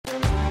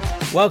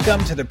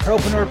Welcome to the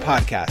Propreneur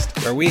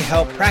Podcast, where we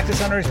help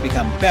practice owners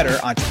become better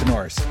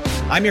entrepreneurs.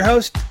 I'm your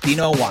host,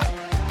 Dino Watt.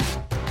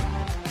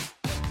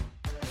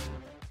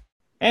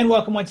 And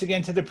welcome once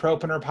again to the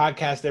Propreneur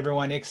Podcast,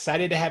 everyone.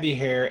 Excited to have you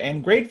here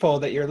and grateful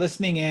that you're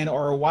listening in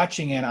or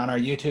watching in on our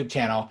YouTube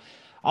channel.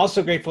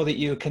 Also grateful that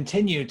you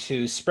continue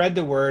to spread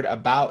the word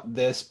about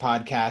this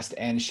podcast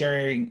and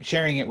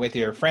sharing it with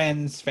your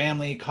friends,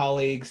 family,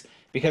 colleagues,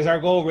 because our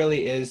goal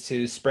really is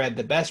to spread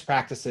the best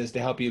practices to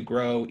help you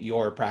grow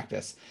your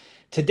practice.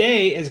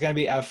 Today is going to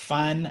be a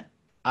fun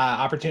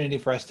opportunity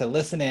for us to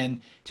listen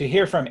in to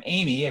hear from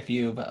Amy. If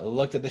you've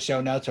looked at the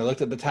show notes or looked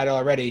at the title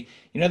already,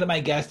 you know that my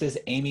guest is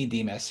Amy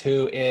Demas,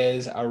 who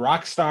is a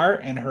rock star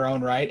in her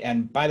own right.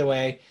 And by the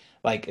way,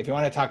 like if you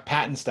want to talk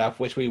patent stuff,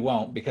 which we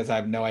won't because I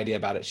have no idea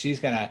about it,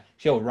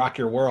 she'll rock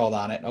your world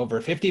on it. Over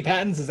 50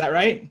 patents, is that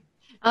right?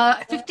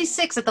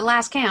 56 at the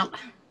last count.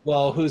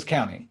 Well, who's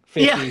counting?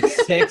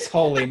 56, yeah.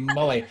 Holy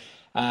moly.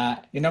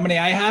 You know how many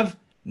I have?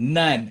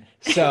 None.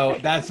 So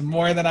that's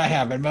more than I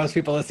have, and most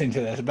people listening to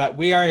this. But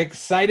we are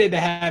excited to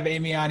have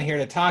Amy on here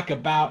to talk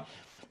about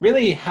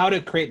really how to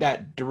create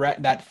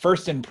that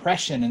first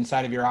impression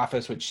inside of your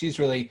office, which she's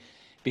really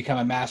become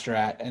a master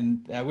at.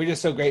 And we're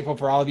just so grateful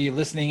for all of you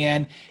listening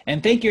in.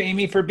 And thank you,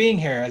 Amy, for being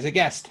here as a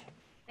guest.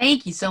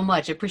 Thank you so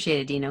much. I appreciate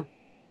it, Dino.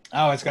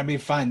 Oh, it's going to be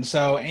fun.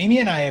 So Amy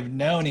and I have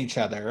known each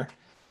other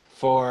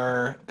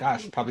for,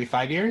 probably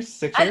 5 years,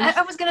 6 years?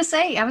 I was going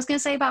to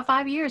say about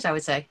 5 years, I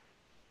would say.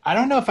 I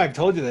don't know if I've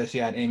told you this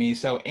yet, Amy.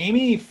 So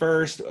Amy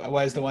first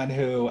was the one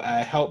who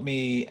helped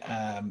me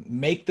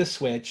make the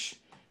switch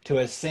to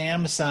a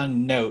Samsung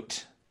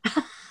Note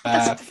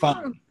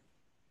phone.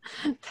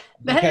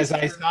 Because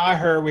I saw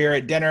her, we were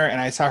at dinner, and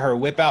I saw her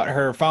whip out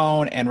her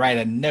phone and write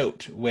a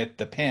note with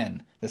the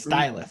pen, the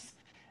stylus.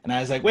 And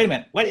I was like, wait a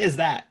minute, what is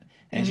that?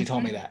 And she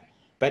told me that.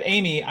 But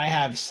Amy, I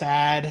have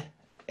sad,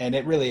 and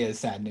it really is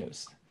sad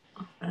news.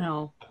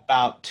 Oh.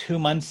 About 2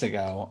 months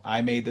ago,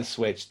 I made the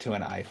switch to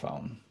an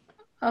iPhone.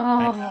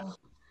 Oh,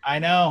 I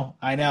know.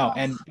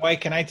 And boy,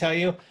 can I tell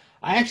you,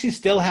 I actually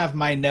still have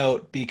my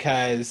note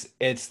because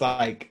it's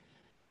like,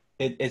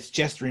 it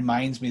just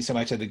reminds me so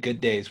much of the good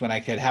days when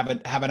I could have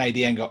an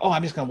idea and go, oh,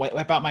 I'm just going to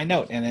wipe out my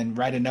note and then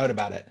write a note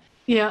about it.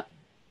 Yeah.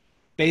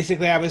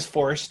 Basically, I was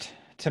forced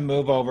to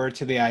move over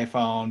to the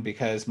iPhone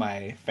because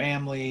my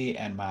family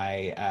and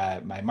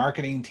my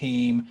marketing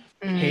team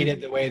hated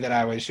the way that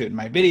I was shooting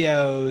my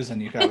videos,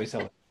 and you could always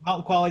tell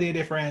the quality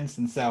difference.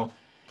 And so,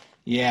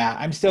 yeah,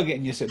 I'm still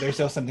getting used to it. There's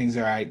still some things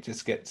where I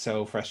just get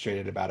so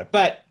frustrated about it.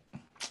 But,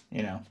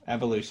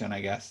 evolution,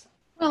 I guess.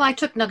 Well, I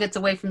took nuggets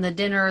away from the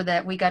dinner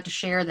that we got to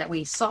share that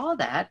we saw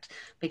that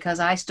because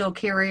I still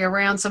carry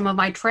around some of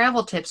my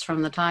travel tips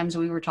from the times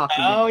we were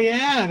talking. Oh,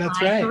 yeah,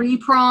 that's right.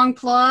 3-prong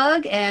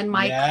plug and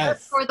my clip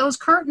for those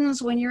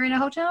curtains when you're in a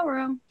hotel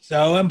room.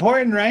 So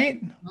important,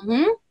 right?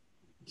 Mm-hmm.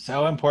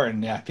 So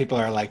important. Yeah. People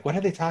are like, what are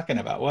they talking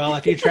about? Well,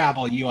 if you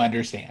travel, you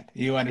understand.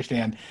 You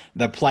understand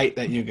the plight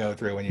that you go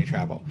through when you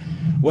travel.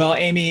 Well,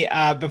 Amy,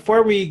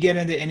 before we get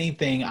into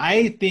anything,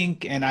 I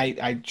think, and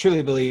I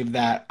truly believe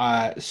that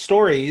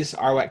stories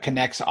are what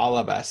connects all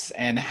of us,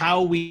 and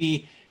how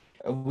we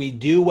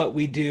do what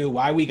we do,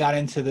 why we got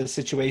into the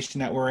situation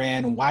that we're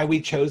in, why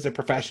we chose the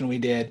profession we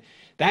did.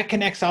 That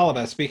connects all of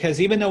us, because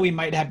even though we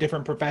might have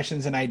different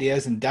professions and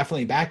ideas and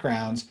definitely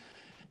backgrounds,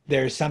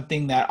 there's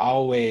something that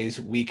always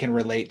we can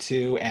relate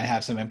to and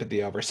have some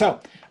empathy over. So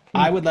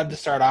I would love to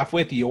start off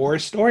with your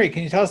story.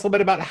 Can you tell us a little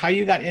bit about how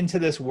you got into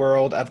this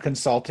world of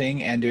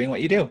consulting and doing what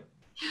you do?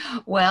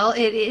 Well,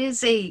 it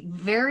is a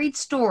varied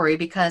story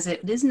because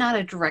it is not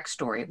a direct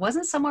story. It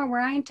wasn't somewhere where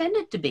I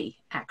intended to be,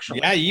 actually.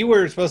 Yeah, you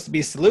were supposed to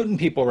be saluting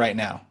people right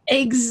now.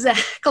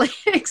 Exactly.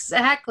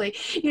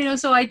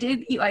 So I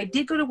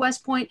did go to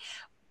West Point.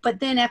 But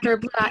then after I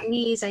blew out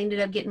knees, I ended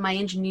up getting my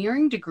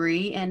engineering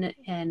degree and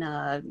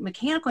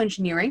mechanical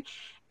engineering,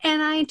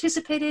 and I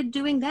anticipated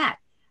doing that.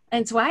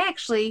 And so I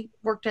actually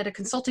worked at a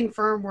consulting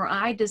firm where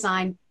I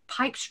designed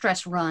pipe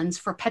stress runs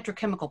for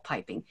petrochemical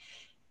piping.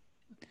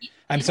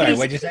 I'm sorry,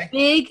 what'd you say?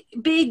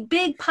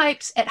 Big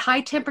pipes at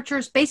high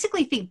temperatures,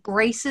 basically think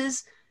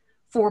braces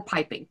for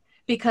piping,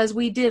 because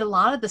we did a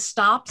lot of the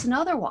stops and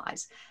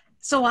otherwise.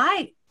 So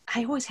I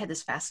always had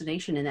this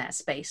fascination in that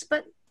space,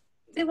 but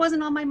it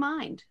wasn't on my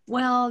mind.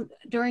 Well,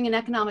 during an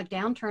economic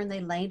downturn, they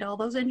laid all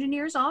those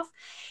engineers off,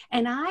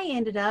 and I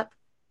ended up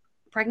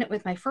pregnant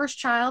with my first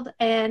child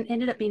and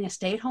ended up being a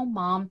stay-at-home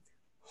mom,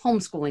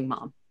 homeschooling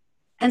mom.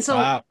 And so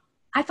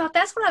I thought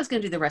that's what I was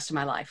going to do the rest of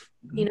my life,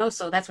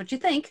 so that's what you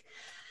think.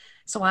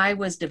 So I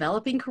was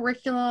developing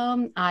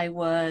curriculum. I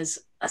was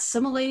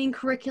assimilating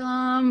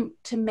curriculum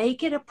to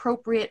make it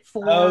appropriate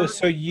for... Oh,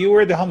 so you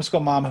were the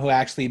homeschool mom who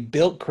actually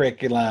built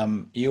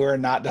curriculum. You were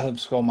not the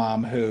homeschool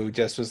mom who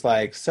just was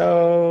like,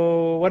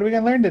 so what are we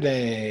going to learn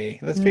today?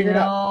 Let's figure it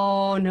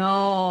out.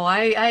 No.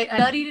 I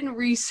studied and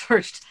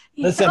researched.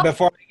 Listen,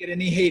 before I get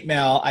any hate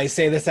mail, I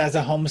say this as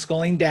a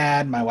homeschooling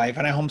dad. My wife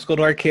and I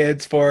homeschooled our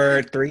kids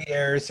for 3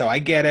 years, so I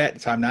get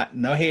it. So I'm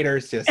no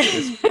haters, just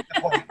the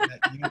point that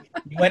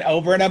You went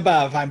over and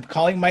above. I'm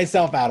calling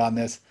myself out on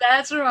this.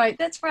 That's right.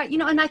 That's right.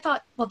 And I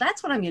thought, well,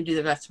 that's what I'm going to do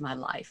the rest of my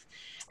life.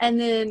 And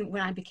then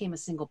when I became a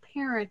single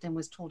parent and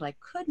was told I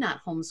could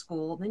not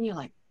homeschool, then you're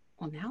like,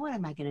 well, now what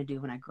am I going to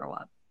do when I grow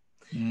up?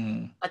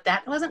 But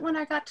that wasn't when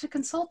I got to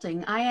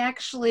consulting. I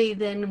actually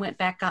then went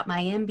back, got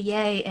my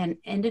MBA, and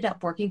ended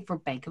up working for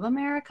Bank of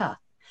America.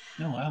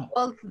 Oh, wow.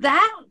 Well,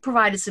 that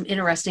provided some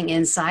interesting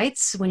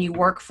insights when you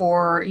work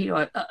for,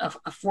 a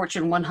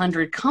Fortune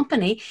 100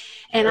 company.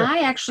 And Sure. I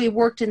actually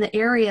worked in the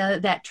area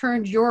that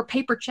turned your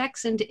paper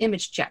checks into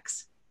image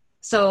checks.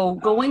 So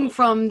going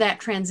from that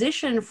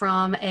transition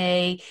from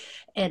an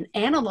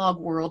analog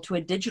world to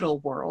a digital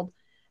world,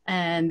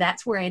 and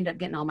that's where I ended up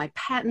getting all my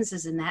patents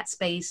is in that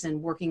space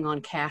and working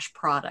on cash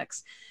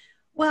products.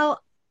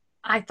 Well,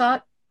 I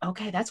thought,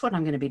 okay, that's what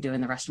I'm going to be doing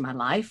the rest of my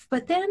life.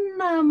 But then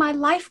my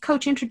life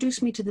coach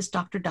introduced me to this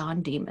Dr.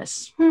 Don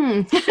Demas.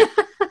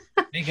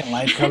 Speaking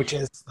life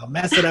coaches, they'll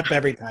mess it up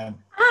every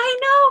time. I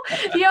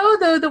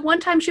know, the one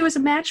time she was a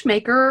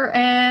matchmaker,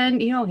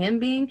 and him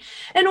being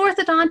an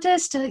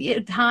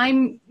orthodontist,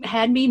 time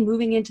had me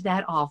moving into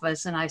that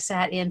office, and I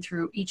sat in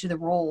through each of the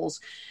roles.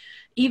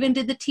 Even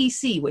did the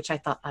TC, which I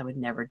thought I would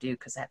never do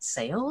because that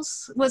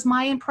sales was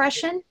my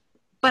impression.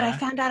 But I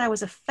found out I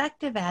was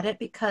effective at it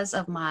because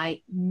of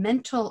my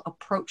mental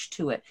approach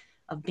to it,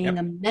 of being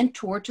a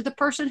mentor to the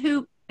person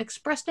who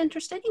expressed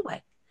interest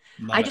anyway.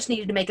 I just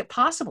needed to make it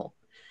possible.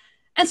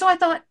 And so I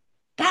thought,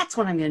 that's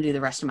what I'm going to do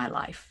the rest of my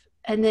life.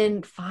 And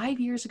then 5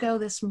 years ago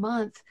this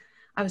month,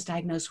 I was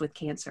diagnosed with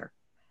cancer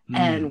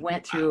and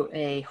went through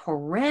a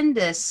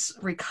horrendous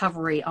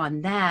recovery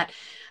on that.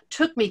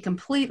 Took me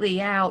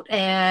completely out.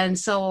 And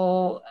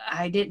so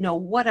I didn't know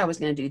what I was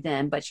going to do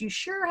then, but you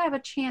sure have a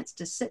chance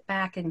to sit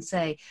back and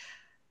say,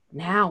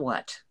 now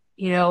what?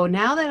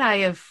 Now that I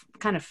have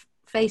kind of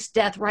faced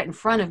death right in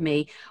front of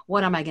me,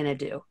 what am I going to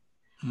do?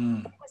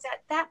 It was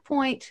at that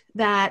point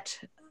that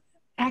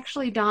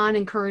actually Don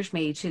encouraged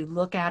me to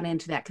look out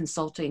into that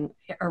consulting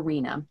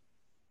arena.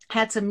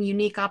 Had some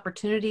unique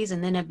opportunities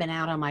and then have been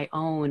out on my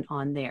own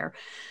on there.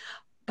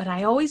 But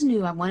I always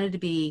knew I wanted to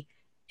be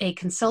a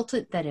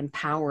consultant that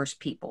empowers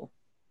people,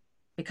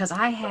 because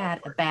I had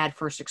a bad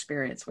first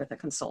experience with a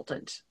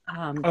consultant.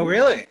 Oh,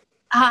 really?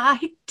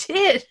 I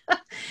did.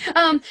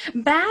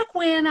 Back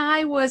when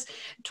I was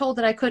told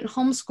that I couldn't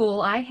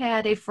homeschool, I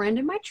had a friend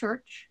in my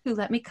church who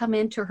let me come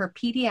into her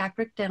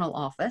pediatric dental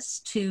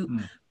office to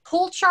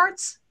pull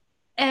charts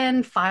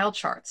and file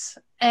charts.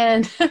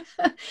 And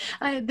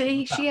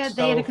they had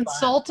a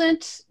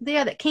consultant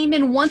there that came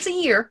in once a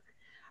year,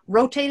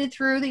 rotated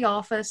through the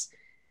office,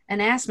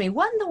 and asked me,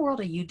 what in the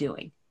world are you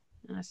doing?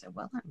 And I said,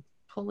 well, I'm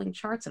pulling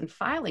charts and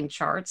filing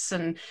charts.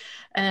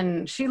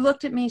 And she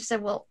looked at me and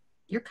said, well,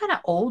 you're kind of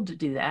old to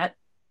do that.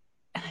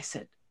 And I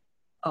said,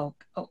 oh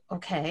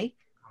okay.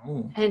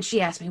 Oh. And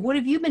she asked me, what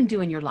have you been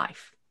doing in your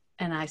life?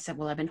 And I said,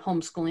 well, I've been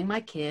homeschooling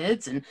my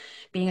kids and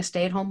being a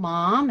stay-at-home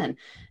mom.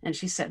 And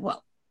she said,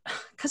 well,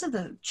 because of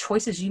the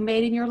choices you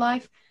made in your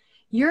life,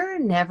 you're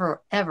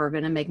never, ever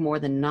going to make more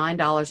than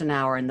 $9 an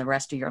hour in the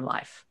rest of your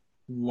life.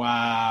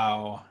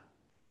 Wow.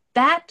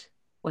 That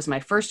was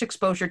my first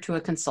exposure to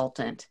a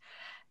consultant.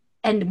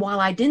 And while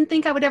I didn't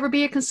think I would ever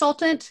be a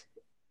consultant,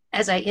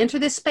 as I enter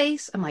this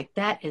space, I'm like,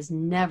 that is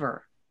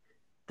never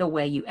the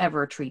way you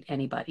ever treat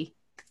anybody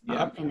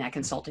in that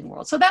consulting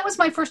world. So that was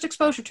my first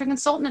exposure to a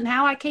consultant and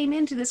how I came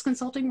into this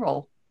consulting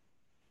role.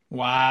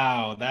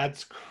 Wow,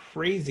 that's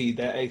crazy.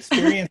 The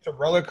experience, the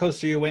roller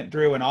coaster you went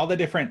through, and all the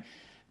different,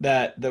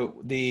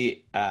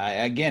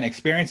 again,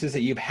 experiences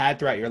that you've had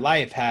throughout your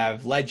life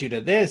have led you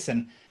to this.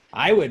 And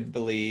I would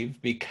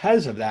believe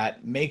because of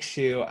that makes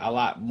you a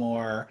lot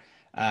more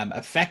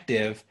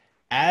effective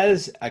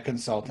as a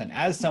consultant,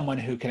 as someone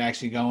who can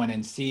actually go in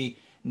and see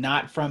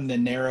not from the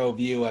narrow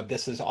view of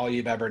this is all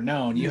you've ever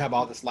known. You have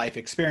all this life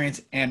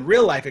experience and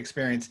real life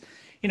experience,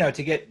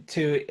 to get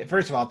to,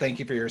 first of all, thank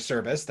you for your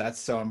service. That's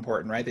so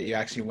important, right? That you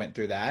actually went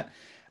through that.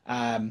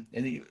 And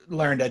you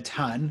learned a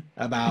ton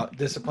about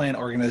discipline,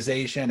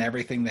 organization,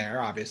 everything there,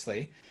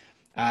 obviously.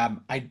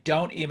 I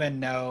don't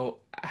even know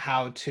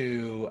how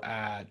to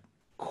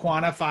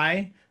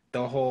quantify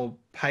the whole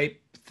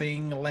pipe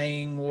thing,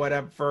 laying,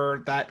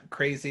 whatever that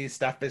crazy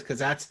stuff is, because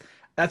that's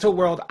a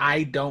world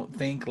I don't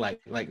think like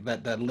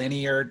the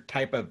linear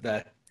type of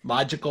the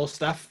logical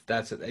stuff.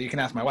 You can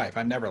ask my wife.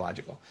 I'm never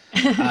logical.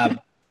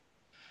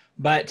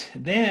 But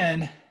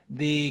then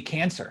the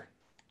cancer,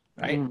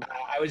 right?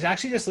 I was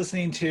actually just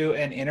listening to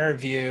an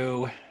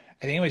interview,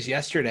 I think it was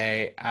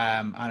yesterday,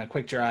 on a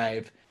quick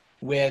drive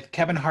with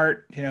Kevin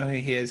Hart. You know who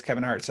he is?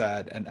 Kevin Hart's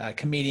a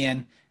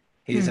comedian.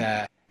 He's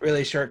a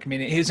really short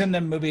comedian. He was in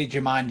the movie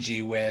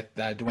Jumanji with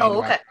Dwayne. Oh,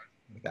 okay.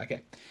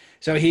 Okay.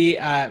 So he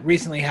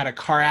recently had a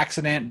car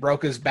accident,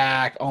 broke his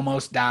back,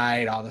 almost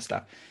died, all this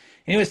stuff.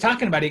 And he was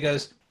talking about, he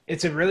goes,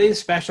 it's a really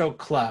special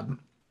club.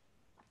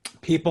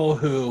 People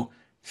who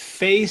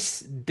face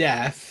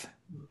death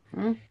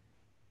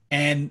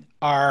and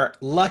are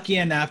lucky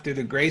enough through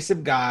the grace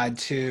of God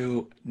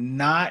to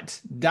not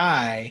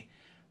die,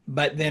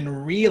 but then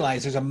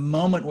realize there's a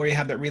moment where you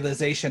have that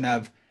realization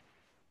of,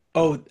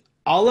 oh,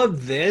 all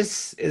of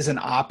this is an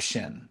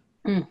option,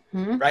 Hmm.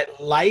 right?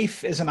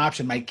 Life is an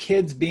option. My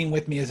kids being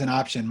with me is an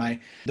option.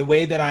 The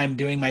way that I'm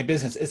doing my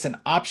business, it's an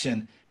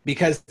option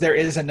because there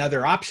is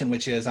another option,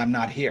 which is I'm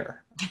not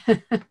here.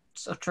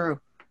 So true.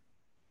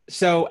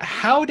 So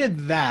how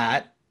did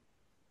that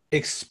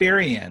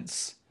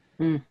experience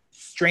Mm.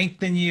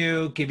 strengthen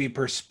you, give you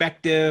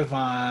perspective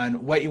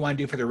on what you want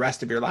to do for the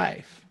rest of your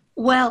life?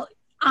 Well,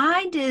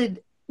 I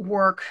did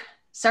work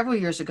several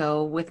years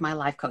ago with my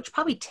life coach,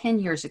 probably 10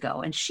 years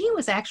ago. And she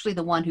was actually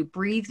the one who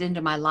breathed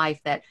into my life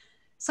that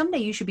someday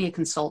you should be a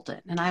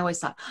consultant. And I always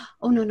thought,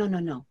 oh, no, no, no,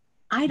 no.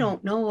 I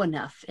don't know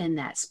enough in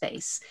that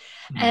space.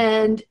 Mm.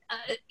 And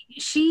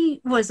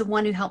she was the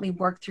one who helped me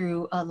work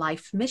through a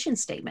life mission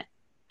statement.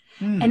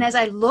 And Mm. as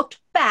I looked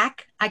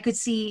back, I could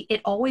see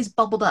it always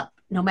bubbled up.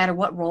 No matter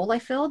what role I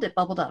filled, it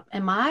bubbled up.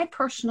 And my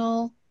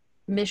personal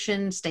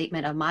mission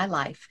statement of my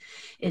life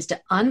is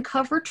to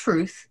uncover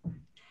truth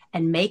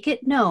and make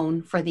it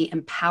known for the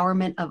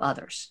empowerment of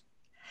others.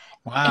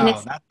 And Wow,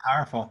 it's, that's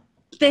powerful.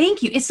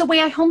 thank you. It's the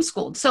way I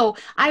homeschooled. So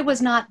I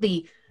was not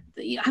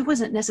I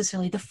wasn't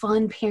necessarily the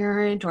fun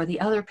parent or the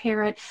other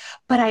parent,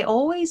 but I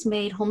always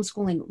made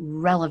homeschooling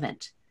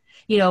relevant,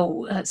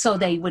 so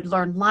they would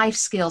learn life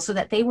skills so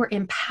that they were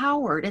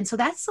empowered. And so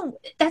that's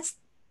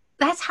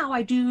how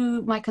I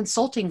do my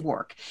consulting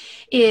work.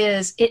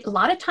 Is it a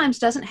lot of times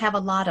doesn't have a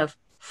lot of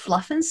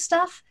fluff and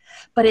stuff,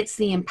 but it's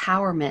the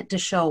empowerment to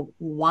show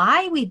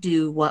why we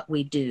do what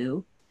we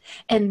do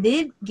and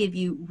then give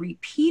you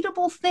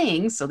repeatable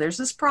things. So there's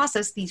this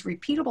process, these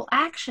repeatable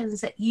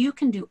actions that you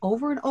can do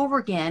over and over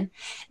again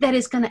that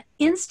is going to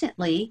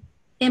instantly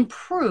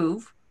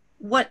improve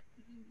what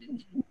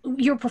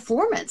your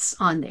performance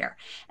on there.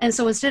 And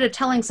so instead of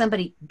telling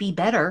somebody be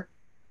better,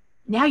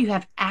 now you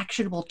have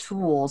actionable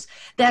tools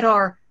that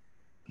are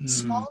Mm.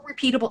 small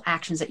repeatable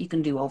actions that you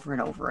can do over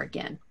and over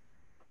again.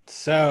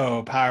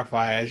 So powerful.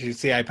 As you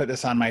see, I put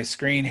this on my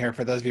screen here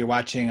for those of you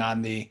watching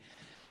on the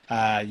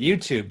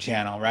YouTube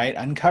channel, right?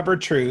 Uncover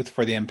truth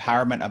for the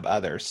empowerment of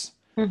others.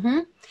 Mm-hmm.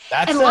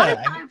 That's And a lot it.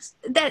 of times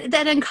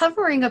that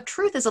uncovering of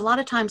truth is a lot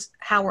of times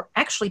how we're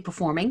actually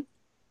performing,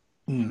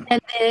 Mm.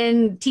 and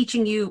then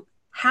teaching you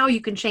how you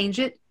can change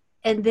it,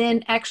 and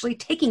then actually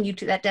taking you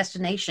to that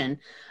destination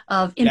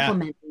of Yeah.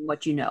 implementing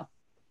what you know.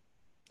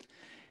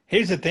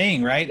 Here's the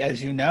thing, right?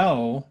 As you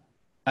know,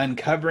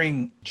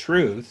 uncovering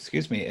truth,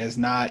 excuse me, is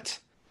not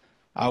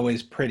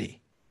always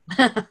pretty,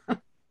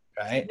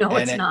 right? No,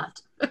 And it's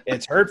not.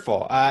 it's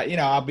hurtful.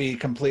 I'll be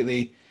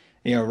completely,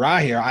 raw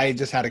here. I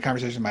just had a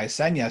conversation with my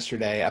son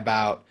yesterday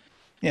about,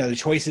 the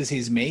choices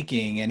he's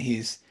making, and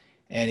he's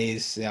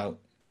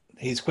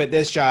he's quit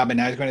this job and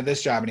now he's going to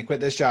this job, and he quit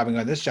this job and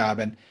going to this job.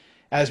 And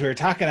as we were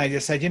talking, I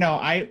just said,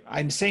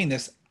 I'm saying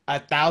this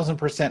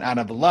 1,000% out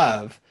of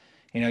love.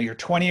 You're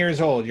 20 years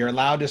old. You're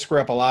allowed to screw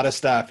up a lot of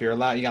stuff. You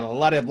got a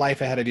lot of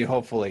life ahead of you,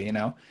 hopefully,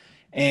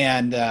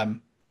 and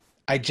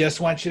I just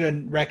want you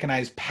to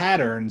recognize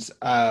patterns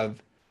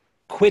of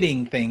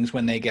quitting things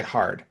when they get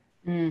hard.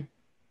 Mm,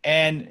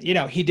 And,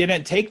 he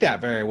didn't take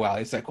that very well.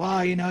 He's like,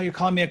 well, you're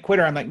calling me a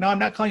quitter. I'm like, no, I'm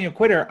not calling you a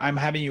quitter. I'm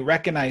having you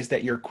recognize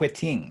that you're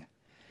quitting.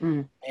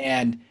 mm,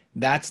 And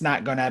that's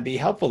not going to be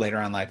helpful later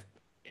on in life.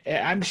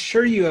 I'm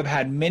sure you have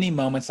had many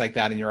moments like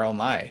that in your own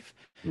life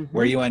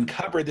where mm-hmm. you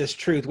uncover this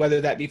truth, whether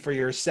that be for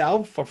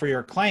yourself or for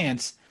your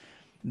clients,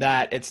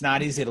 that it's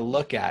not easy to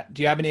look at.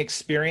 Do you have any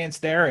experience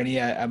there? Any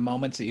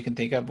moments that you can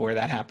think of where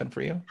that happened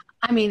for you?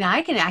 I mean,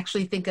 I can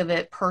actually think of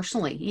it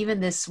personally. Even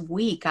this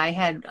week, I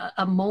had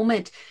a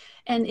moment,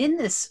 and in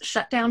this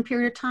shutdown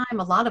period of time,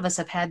 a lot of us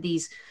have had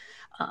these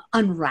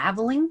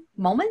unraveling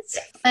moments,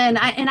 Yes. and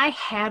I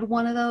had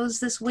one of those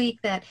this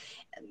week that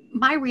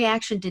my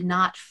reaction did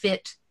not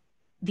fit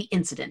the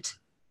incident.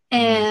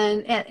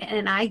 Mhm.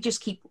 And I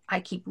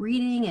keep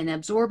reading and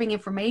absorbing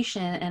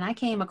information, and I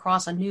came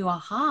across a new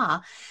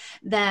aha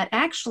that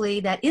actually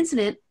that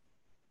incident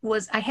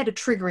was I had a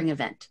triggering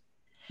event.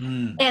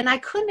 Mm. And I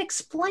couldn't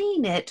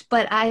explain it,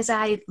 but as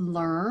I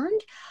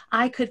learned,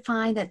 I could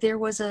find that there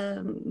was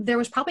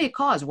probably a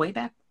cause way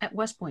back at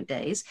West Point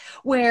days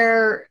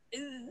where,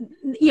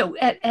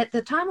 at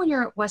the time when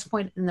you're at West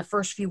Point in the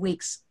first few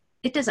weeks,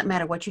 it doesn't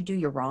matter what you do,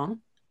 you're wrong.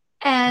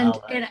 And,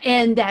 All right.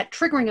 and that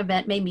triggering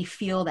event made me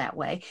feel that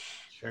way.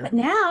 Sure. But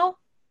now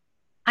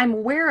I'm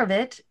aware of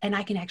it and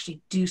I can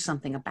actually do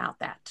something about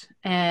that.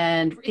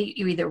 And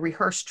you either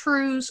rehearse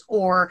truths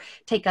or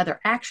take other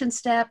action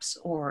steps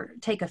or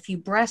take a few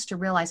breaths to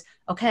realize,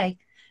 okay,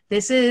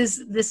 this is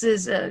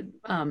an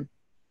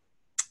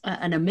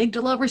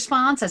amygdala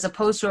response as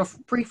opposed to a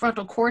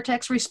prefrontal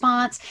cortex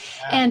response,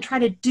 Yeah. and try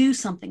to do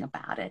something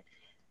about it.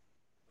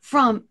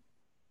 From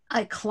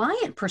a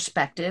client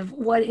perspective,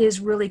 what is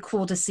really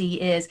cool to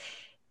see is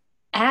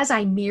as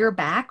I mirror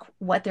back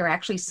what they're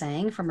actually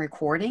saying from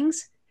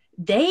recordings,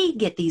 they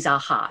get these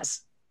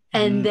ahas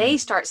and they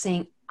start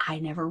saying, I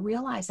never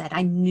realized that.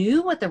 I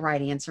knew what the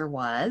right answer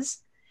was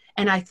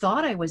and I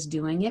thought I was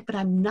doing it, but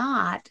I'm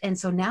not. And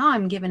so now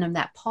I'm giving them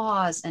that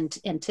pause and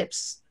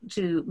tips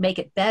to make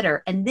it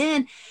better. And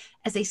then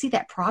as they see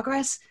that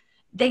progress,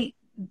 they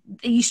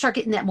you start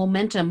getting that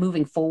momentum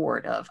moving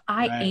forward of,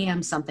 I Right.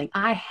 am something,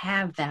 I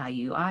have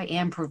value, I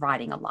am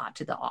providing a lot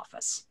to the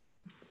office.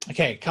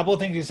 Okay, a couple of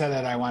things you said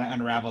that I want to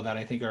unravel that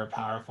I think are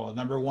powerful.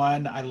 Number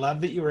one, I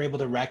love that you were able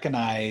to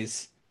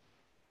recognize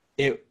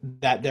it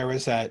that there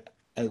was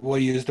we'll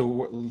use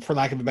for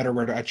lack of a better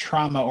word, a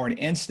trauma or an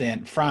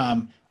incident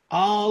from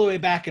all the way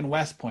back in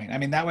West Point. I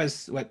mean, that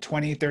was what,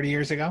 20, 30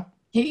 years ago?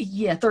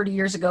 Yeah, 30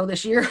 years ago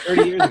this year.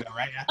 30 years ago,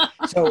 right? Yeah.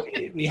 So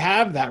we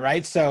have that,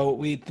 right? So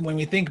when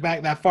we think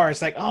back that far,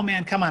 it's like, oh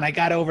man, come on, I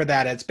got over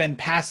that. It's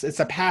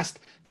a past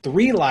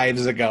 3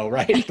 lives ago,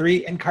 right?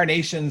 3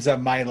 incarnations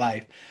of my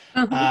life.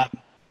 Uh-huh. Um,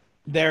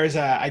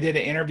 I did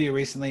an interview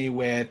recently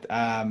with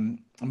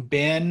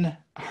Ben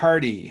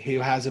Hardy, who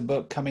has a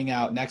book coming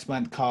out next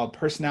month called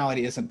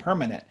Personality Isn't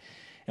Permanent.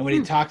 And what he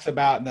Hmm. talks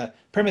about, and the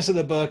premise of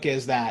the book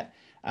is that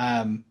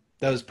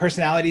those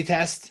personality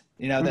tests,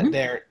 that Hmm.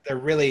 they're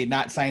really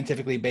not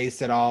scientifically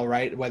based at all,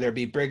 right? Whether it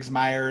be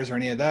Briggs-Myers or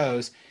any of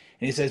those.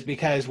 And he says,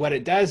 because what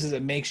it does is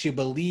it makes you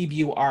believe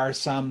you are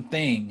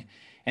something.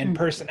 And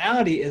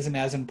personality isn't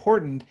as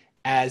important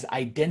as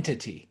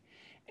identity.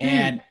 Hmm.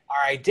 And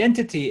our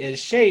identity is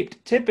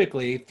shaped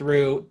typically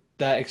through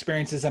the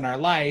experiences in our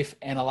life.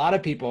 And a lot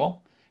of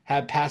people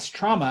have past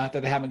trauma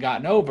that they haven't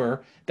gotten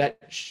over that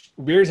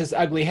rears its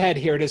ugly head.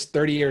 Here it is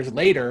 30 years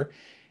later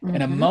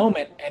in a Hmm.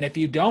 moment. And if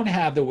you don't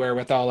have the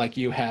wherewithal like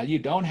you had, you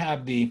don't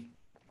have the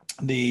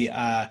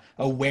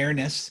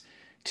awareness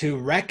to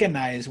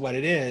recognize what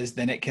it is,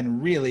 then it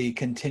can really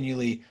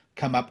continually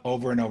come up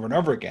over and over and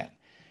over again.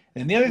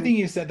 And the other thing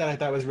you said that I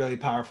thought was really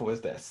powerful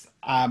was this.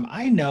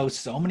 I know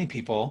so many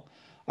people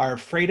are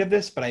afraid of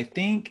this, but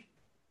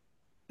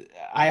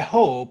I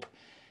hope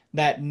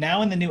that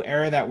now in the new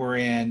era that we're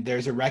in,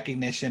 there's a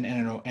recognition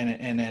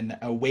and an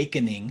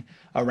awakening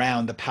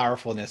around the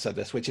powerfulness of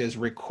this, which is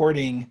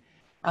recording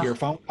your Oh.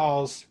 phone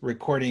calls,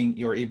 recording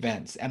your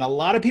events. And a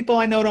lot of people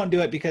I know don't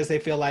do it because they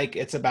feel like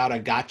it's about a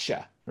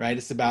gotcha, right?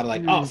 It's about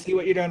like, oh, Mm. see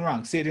what you're doing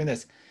wrong, see you doing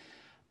this.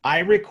 I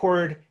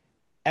record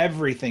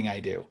everything I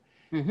do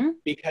Hmm.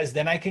 because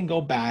then I can go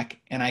back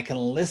and I can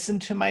listen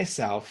to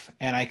myself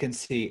and I can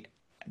see,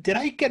 did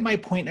I get my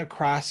point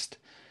across?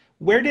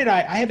 Where did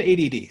I have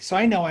ADD, so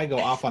I know I go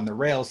off on the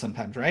rails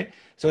sometimes, right?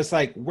 So it's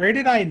like, where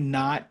did I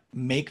not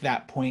make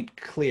that point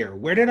clear?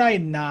 Where did I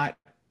not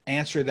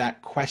answer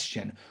that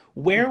question?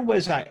 Where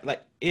was I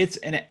like, it's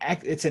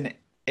an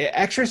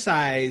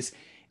exercise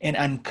in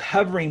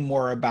uncovering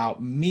more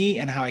about me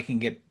and how I can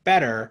get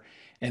better.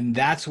 And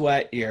that's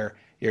what your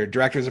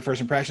directors of first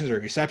impressions or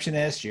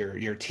receptionist,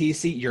 your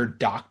TC, your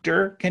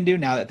doctor can do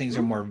now that things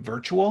are more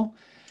virtual.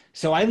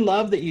 So I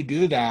love that you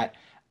do that.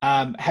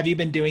 Have you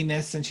been doing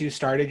this since you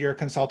started your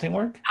consulting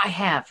work? I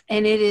have,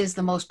 and it is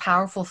the most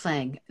powerful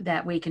thing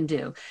that we can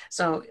do.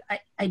 So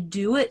I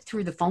do it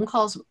through the phone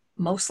calls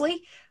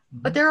mostly,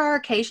 but Mhm. there are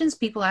occasions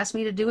people ask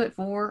me to do it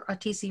for a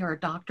TC or a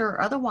doctor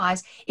or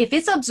otherwise. If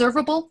it's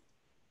observable,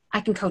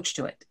 I can coach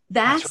to it.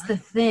 That's That's the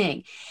right.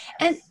 thing.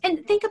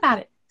 And think about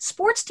it.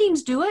 Sports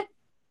teams do it.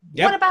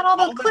 What Yep. about all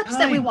the All the clips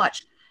that we time.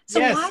 watch? So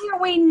why Yes.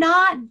 are we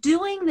not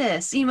doing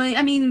this?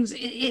 I mean,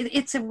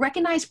 it's a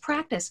recognized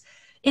practice.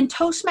 In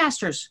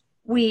Toastmasters,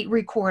 we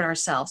record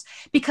ourselves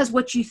because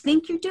what you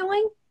think you're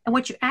doing and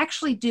what you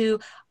actually do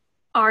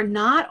are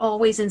not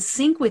always in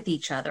sync with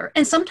each other.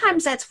 And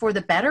sometimes that's for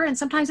the better and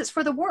sometimes it's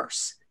for the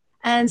worse.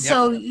 And Yep.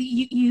 so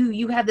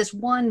you have this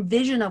one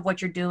vision of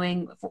what you're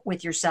doing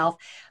with yourself,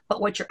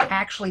 but what you're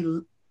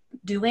actually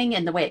doing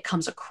and the way it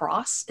comes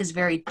across is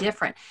very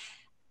different.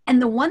 And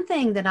the one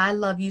thing that I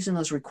love using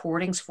those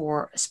recordings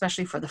for,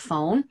 especially for the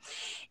phone,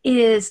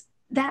 is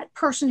that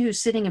person who's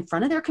sitting in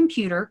front of their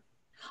computer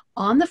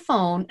on the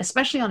phone,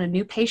 especially on a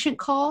new patient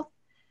call,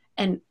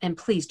 and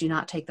please do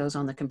not take those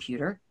on the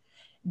computer.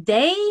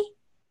 They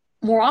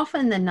more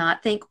often than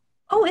not think,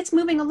 oh, it's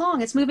moving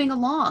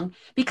along,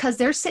 because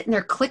they're sitting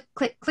there click,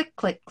 click, click,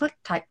 click, click,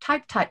 type,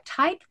 type, type,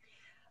 type.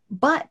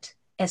 But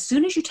as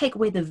soon as you take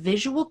away the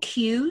visual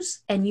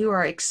cues and you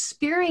are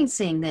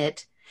experiencing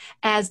it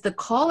as the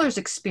caller's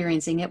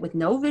experiencing it with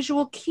no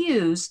visual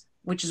cues,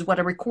 which is what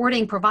a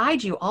recording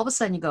provides you, all of a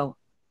sudden you go,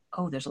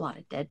 oh, there's a lot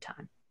of dead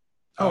time.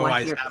 Oh, Oh, I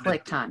I hear sounded.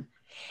 click time.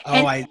 Oh,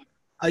 And I.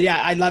 Oh,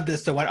 yeah, I love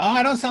this. So what? Oh,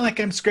 I don't sound like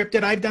I'm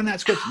scripted. I've done that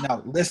script.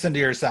 No, listen to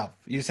yourself.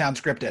 You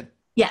sound scripted.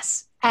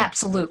 yes, Yeah,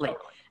 absolutely.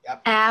 totally.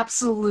 Yep.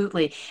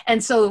 Absolutely.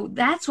 And so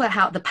that's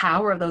how the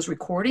power of those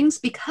recordings,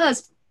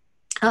 because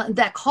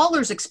that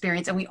caller's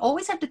experience, and we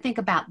always have to think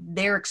about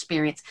their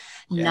experience,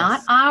 not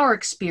Yes. our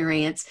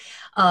experience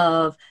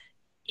of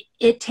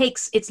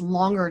it's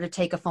longer to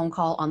take a phone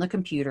call on the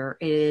computer.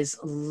 It is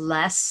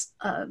less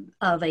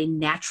of a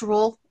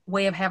natural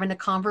way of having a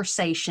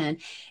conversation.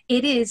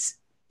 It is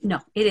no,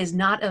 it is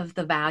not of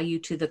the value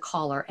to the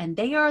caller, and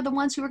they are the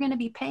ones who are going to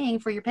be paying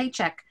for your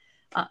paycheck.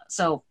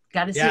 So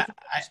got to see it Yeah, from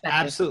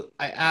that perspective.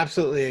 I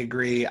absolutely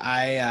agree.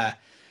 I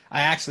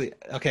actually,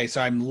 okay,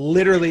 so I'm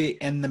literally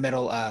in the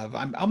middle of,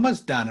 I'm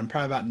almost done. I'm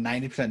probably about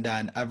 90%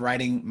 done of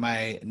writing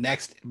my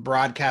next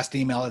broadcast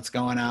email that's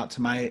going out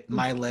to my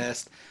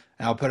list.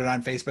 And I'll put it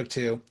on Facebook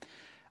too.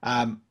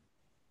 Um,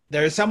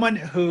 there's someone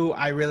who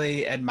I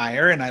really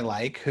admire and I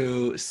like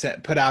who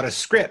put out a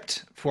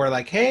script for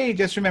like, hey,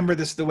 just remember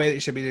this is the way that you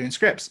should be doing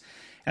scripts.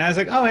 And I was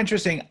like, oh,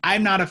 interesting.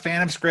 I'm not a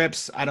fan of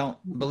scripts. I don't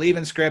believe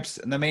in scripts.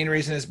 And the main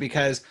reason is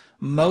because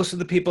most of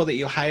the people that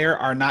you hire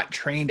are not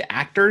trained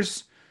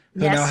actors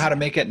who know Yes. how to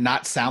make it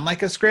not sound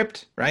like a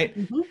script, right?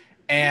 Hmm.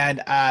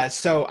 And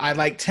so I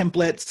like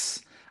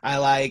templates. I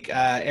like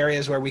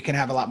areas where we can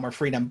have a lot more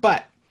freedom.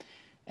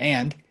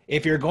 And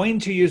if you're going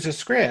to use a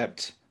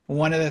script,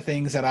 one of the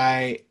things that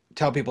I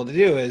tell people to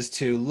do is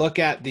to look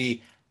at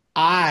the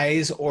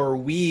I's or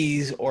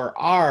we's or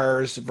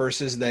R's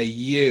versus the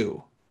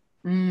you,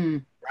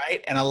 Mm.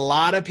 right? And a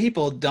lot of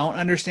people don't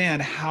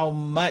understand how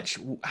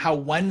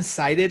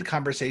one-sided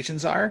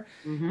conversations are,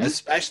 Hmm.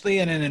 especially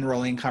in an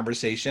enrolling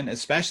conversation,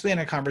 especially in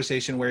a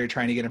conversation where you're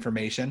trying to get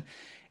information.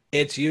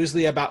 It's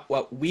usually about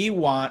what we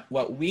want,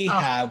 what we Oh,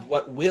 have,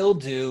 what we'll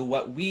do,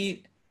 yes.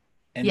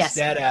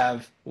 instead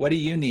of what do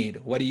you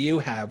need? What do you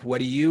have? What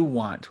do you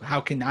want?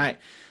 How can I,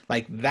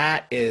 like,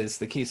 that is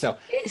the key. So,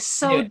 It's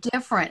so yeah,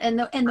 different. And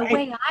the right.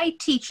 way I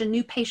teach a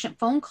new patient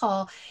phone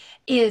call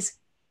is,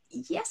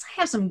 yes,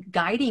 I have some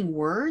guiding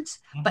words,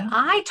 but Mhm.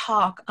 I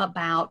talk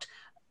about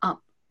um,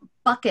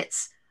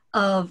 buckets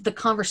of the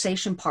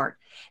conversation part.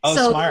 Oh,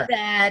 So smart.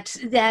 that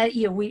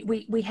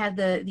we have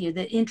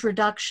the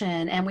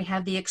introduction, and we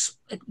have the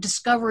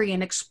discovery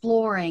and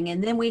exploring,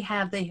 and then we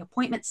have the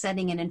appointment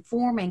setting and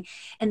informing,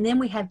 and then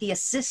we have the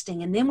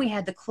assisting, and then we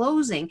have the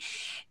closing.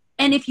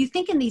 And if you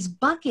think in these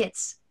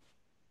buckets,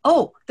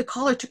 oh, the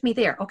caller took me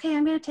there. Okay,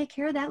 I'm going to take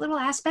care of that little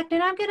aspect,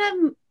 and I'm going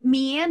to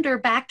meander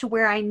back to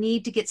where I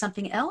need to get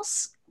something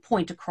else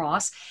point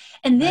across.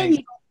 And then you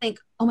Nice. don't think,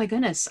 oh my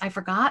goodness, I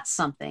forgot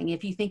something.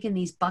 If you think in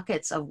these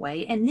buckets of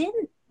way, and then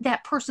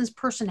that person's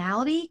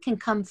personality can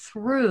come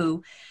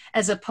through,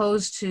 as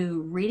opposed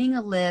to reading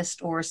a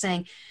list or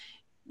saying,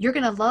 you're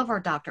going to love our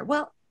doctor.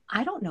 Well,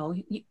 I don't know,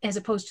 as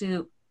opposed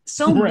to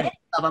so many Right.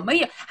 of them.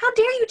 How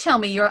dare you tell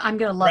me I'm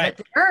going to love Right.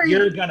 it there?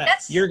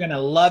 You're gonna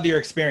love your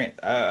experience.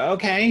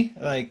 Okay.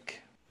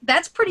 Like,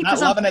 That's pretty not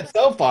loving presumptive. it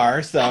so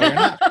far, so you're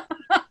not.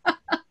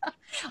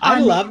 I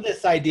On love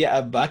this idea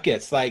of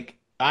buckets. Like,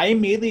 I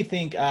immediately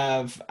think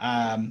of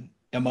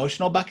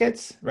emotional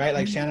buckets, right?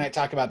 Like Shannon and I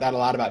talk about that a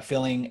lot, about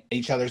filling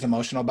each other's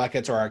emotional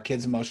buckets or our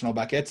kids' emotional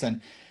buckets.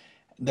 And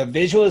the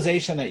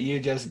visualization that you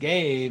just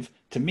gave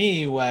to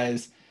me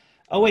was,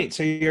 oh wait,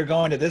 so you're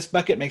going to this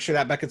bucket, make sure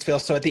that bucket's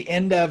filled. So at the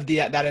end of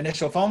that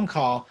initial phone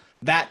call,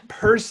 that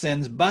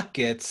person's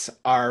buckets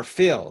are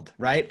filled,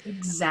 right?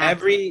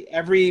 Exactly.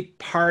 Every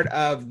part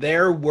of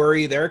their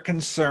worry, their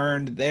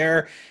concern,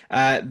 their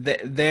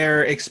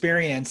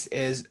experience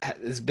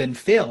has been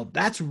filled.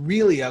 That's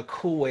really a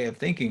cool way of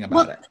thinking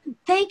about Well, it.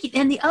 thank you.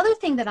 And the other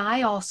thing that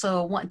I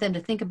also want them to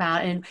think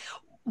about, and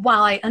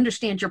while I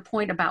understand your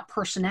point about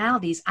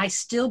personalities, I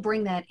still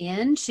bring that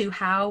into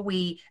how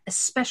we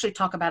especially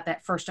talk about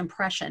that first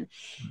impression.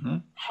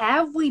 Mhm.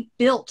 Have we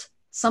built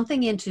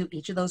something into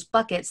each of those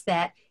buckets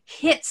that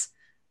hits,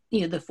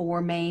 the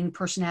four main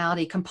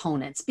personality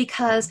components?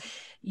 Because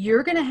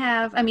you're going to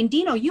have, I mean,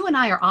 Dino, you and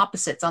I are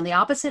opposites, on the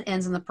opposite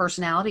ends in the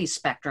personality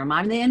spectrum.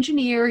 I'm the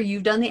engineer,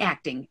 you've done the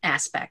acting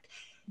aspect.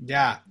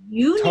 Yeah,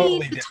 You need totally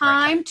the different.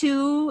 time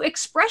to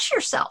express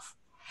yourself.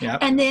 Yep.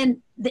 And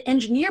then the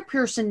engineer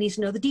person needs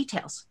to know the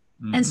details.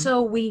 And Hmm.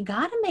 so we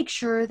got to make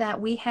sure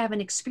that we have an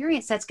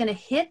experience that's going to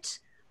hit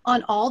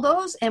on all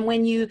those. And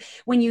when you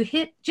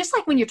hit, just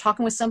like when you're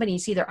talking with somebody, you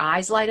see their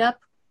eyes light up,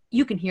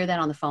 you can hear that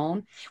on the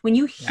phone. When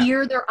you Yeah.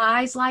 hear their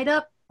eyes light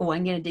up, oh,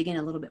 I'm going to dig in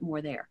a little bit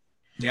more there.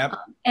 Yep.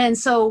 And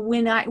so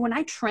when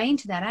I train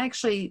to that, I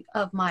actually,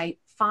 of my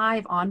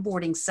 5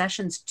 onboarding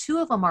sessions, 2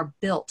 of them are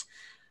built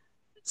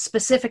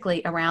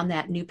specifically around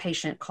that new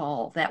patient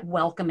call, that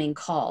welcoming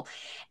call.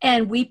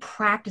 And we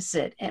practice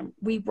it and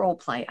we role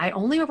play. I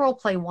only role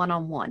play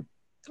one-on-one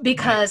Nice.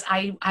 because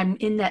I'm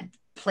in that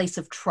place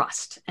of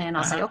trust. And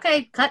I'll say, Uh-huh.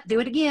 okay, cut, do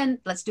it again.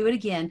 Let's do it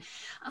again.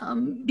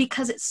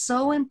 Because it's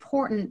so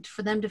important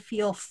for them to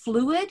feel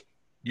fluid,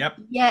 Yep.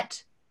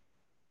 yet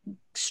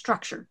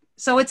structured.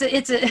 So it's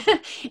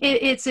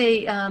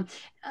a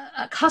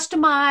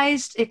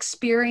customized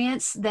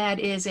experience that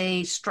is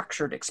a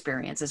structured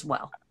experience as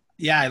well.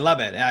 Yeah, I love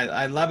it.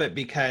 I love it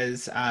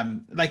because,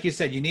 like you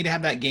said, you need to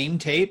have that game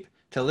tape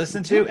to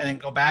listen to Mhm. and then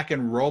go back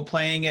and role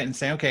playing it and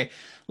say, okay,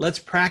 let's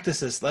practice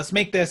this. Let's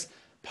make this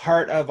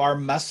part of our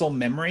muscle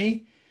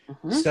memory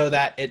Mhm. so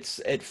that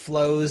it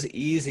flows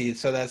easy.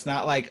 So that's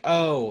not like,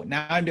 oh,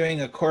 now I'm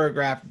doing a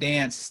choreographed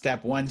dance,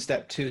 step one,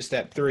 step two,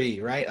 step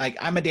three, right? Like,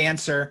 I'm a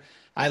dancer.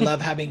 I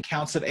love having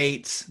counts of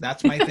eights.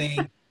 That's my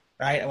thing,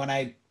 right? And when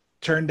I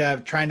turned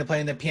to trying to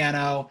play the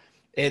piano,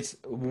 it's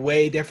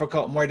way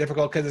difficult, more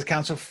difficult because it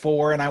counts of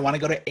four and I want to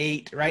go to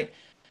eight, right?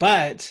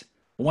 But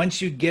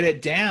once you get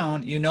it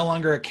down, you no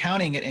longer are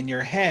counting it in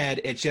your head.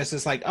 It's just,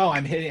 it's like, oh,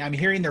 I'm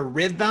hearing the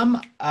rhythm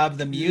of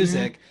the Mhm.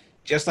 music,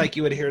 just like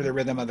you would hear the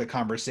rhythm of the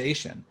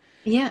conversation.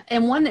 Yeah,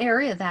 and one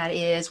area that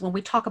is when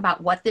we talk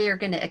about what they're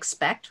going to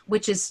expect,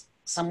 which is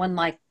someone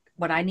like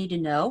what I need to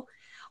know.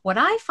 What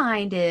I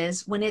find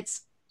is when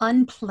it's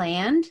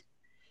unplanned,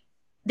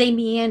 they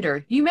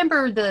meander. You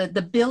remember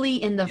the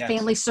Billy in the Yes.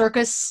 Family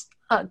Circus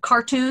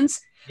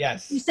cartoons? You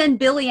Yes. send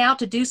Billy out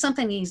to do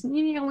something, he's Out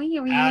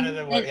of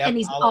the way. and Yep.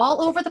 he's All over the all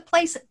place. over the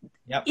place.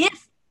 Yep.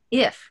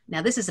 If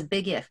now this is a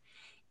big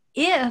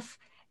if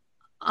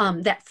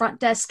that front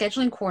desk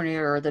scheduling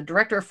coordinator or the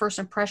director of first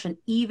impression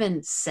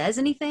even says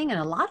anything, and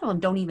a lot of them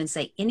don't even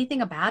say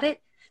anything about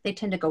it, they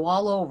tend to go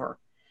all over.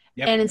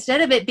 Yep. And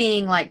instead of it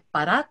being like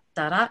da da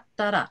da da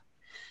da da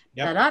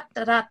Yep. da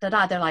da da da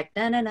da, they're like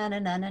na na na na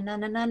na na na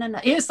na na na.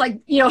 It's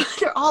like,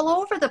 they're all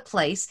over the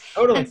place.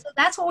 Totally. And so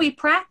that's what we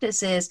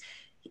practice is,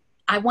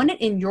 I want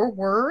it in your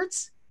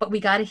words, but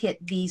we got to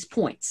hit these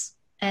points.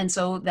 And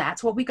so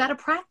that's what we got to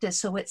practice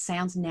so it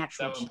sounds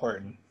natural. So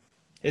important.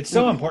 It's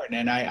so important.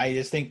 And I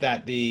just think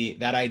that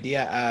that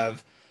idea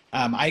of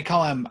I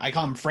call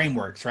them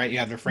frameworks, right? You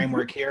have the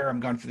framework here. I'm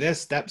going through this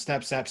step,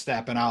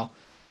 and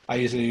I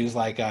usually use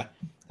like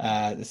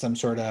some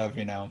sort of,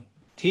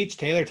 teach,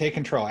 tailor, take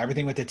control,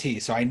 everything with the T.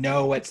 So I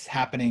know what's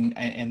happening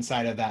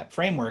inside of that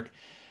framework.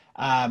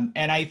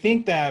 And I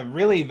think the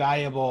really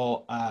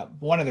valuable,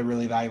 one of the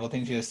really valuable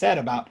things you just said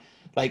about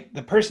like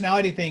the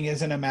personality thing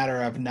isn't a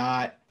matter of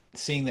not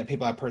seeing that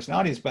people have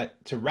personalities,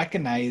 but to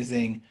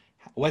recognizing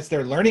what's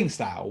their learning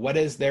style, what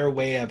is their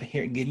way of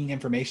getting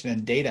information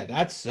and data.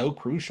 That's so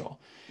crucial.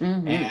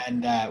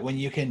 And when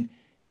you can,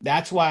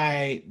 that's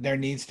why there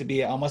needs to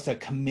be almost a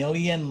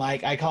chameleon,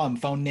 like I call them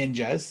phone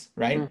ninjas,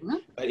 right?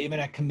 But even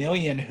a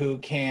chameleon who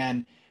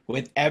can,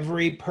 with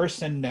every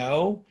person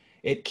know,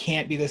 it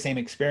can't be the same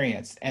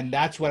experience. And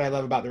that's what I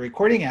love about the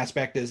recording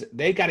aspect is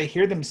they got to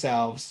hear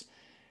themselves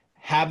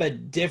have a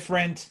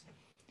different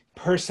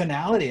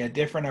personality, a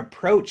different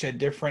approach, a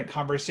different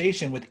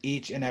conversation with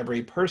each and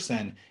every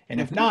person. And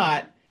if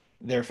not,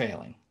 they're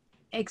failing.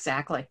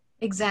 Exactly.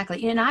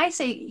 And I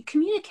say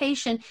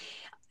communication,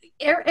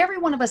 every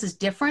one of us is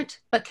different,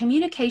 but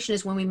communication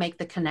is when we make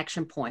the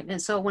connection point. And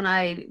so when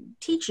I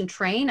teach and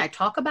train, I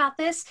talk about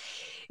this.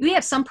 We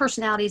have some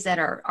personalities that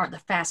are the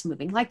fast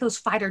moving, like those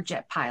fighter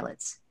jet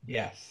pilots.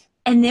 Yes.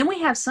 And then we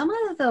have some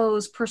of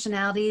those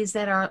personalities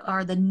that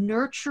are the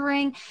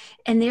nurturing,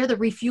 and they're the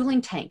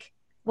refueling tank.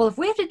 Well, if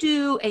we have to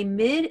do a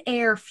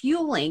mid-air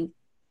fueling,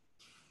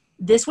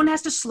 this one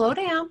has to slow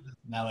down,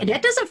 and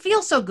that doesn't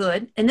feel so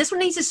good. And this one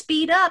needs to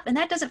speed up, and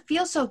that doesn't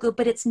feel so good,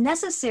 but it's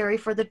necessary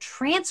for the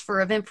transfer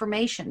of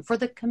information, for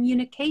the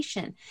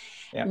communication.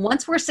 Yep.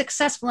 Once we're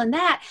successful in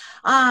that,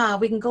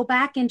 we can go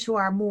back into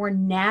our more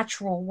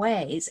natural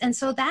ways. And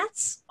so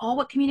that's all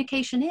what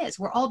communication is.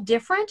 We're all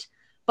different,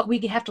 but we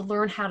have to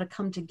learn how to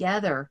come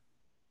together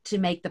to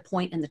make the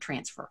point in the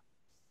transfer.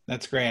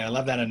 That's great. I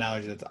love that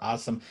analogy. That's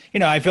awesome.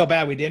 I feel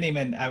bad. We didn't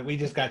even, we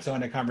just got so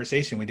into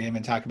conversation. We didn't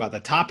even talk about the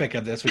topic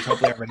of this, which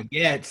hopefully everybody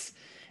gets,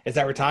 is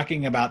that we're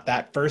talking about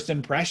that first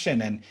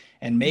impression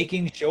and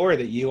making sure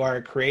that you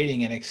are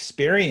creating an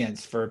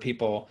experience for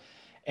people.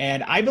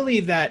 And I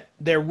believe that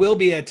there will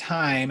be a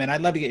time, and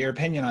I'd love to get your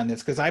opinion on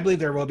this, because I believe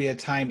there will be a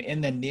time in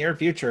the near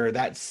future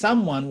that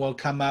someone will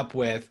come up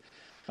with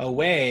a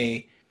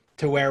way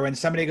to where when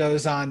somebody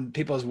goes on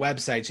people's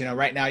websites,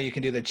 right now you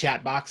can do the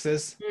chat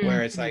boxes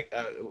where it's like,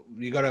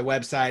 you go to a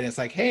website and it's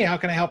like, hey, how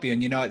can I help you?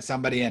 And it's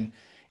somebody in,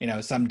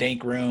 some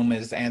dank room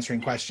is answering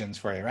questions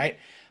for you, right?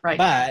 Right.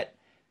 But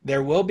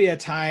there will be a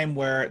time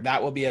where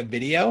that will be a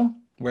video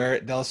where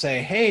they'll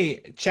say,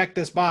 hey, check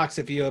this box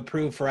if you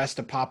approve for us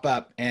to pop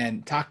up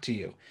and talk to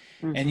you.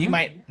 And you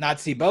might not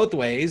see both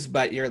ways,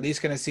 but you're at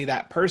least going to see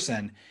that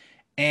person.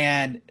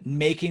 And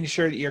making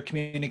sure that your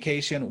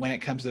communication when it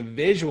comes to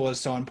visual is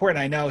so important.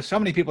 I know so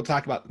many people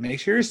talk about make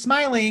sure you're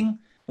smiling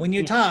when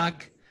you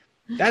talk.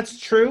 That's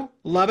true.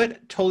 Love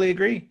it. Totally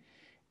agree.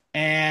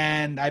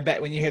 And I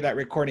bet when you hear that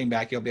recording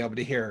back, you'll be able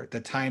to hear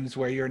the times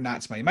where you're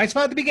not smiling. You might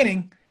smile at the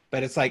beginning,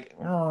 but it's like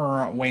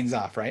wanes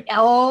off, right?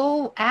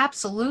 Oh,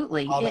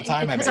 absolutely. All the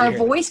time. Because our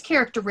voice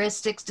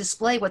characteristics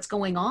display what's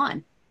going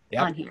on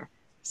on here.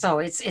 So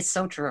it's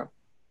so true.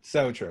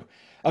 So true.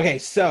 Okay,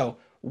 so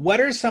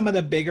what are some of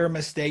the bigger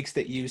mistakes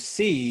that you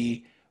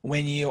see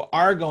when you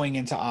are going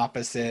into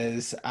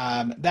offices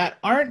that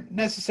aren't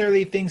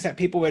necessarily things that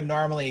people would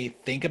normally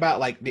think about,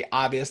 like the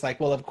obvious, like,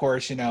 well, of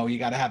course, you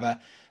got to have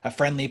a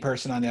friendly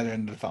person on the other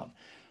end of the phone.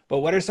 But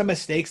what are some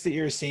mistakes that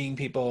you're seeing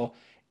people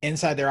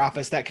inside their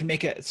office that can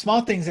make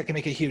small things that can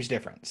make a huge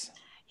difference?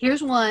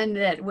 Here's one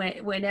that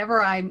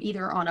whenever I'm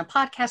either on a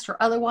podcast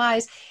or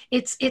otherwise,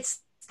 it's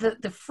the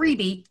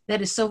freebie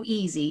that is so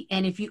easy.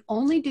 And if you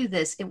only do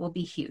this, it will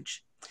be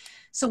huge.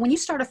 So when you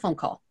start a phone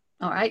call,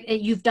 all right,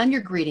 you've done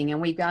your greeting and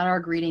we've got our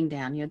greeting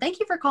down. Thank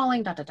you for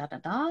calling, da, da, da, da,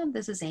 da.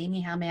 This is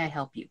Amy. How may I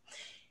help you?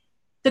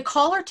 The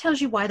caller tells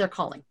you why they're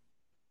calling.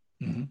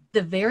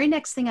 The very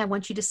next thing I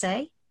want you to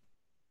say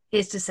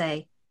is to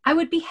say, I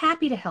would be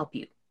happy to help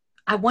you.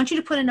 I want you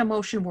to put an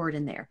emotion word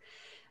in there.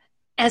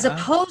 As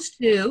opposed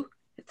to,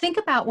 think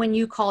about when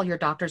you call your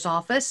doctor's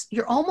office,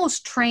 you're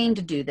almost trained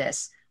to do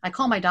this. I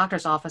call my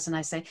doctor's office and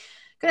I say,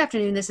 good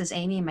afternoon, this is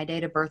Amy and my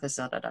date of birth is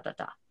da, da, da, da,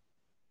 da.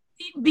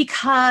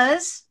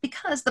 Because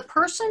the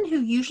person who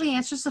usually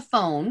answers the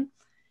phone,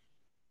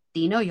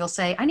 you'll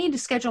say, I need to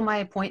schedule my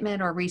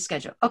appointment or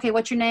reschedule. Okay,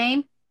 what's your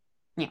name?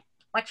 Yeah.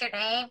 what's your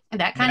name?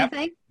 And that kind of Yep.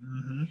 thing.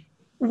 Mm-hmm.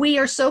 We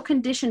are so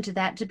conditioned to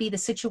that to be the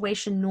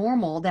situation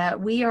normal that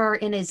we are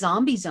in a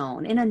zombie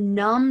zone, in a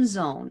numb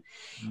zone.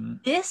 Mm-hmm.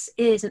 This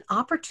is an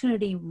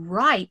opportunity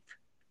ripe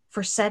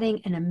for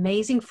setting an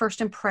amazing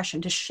first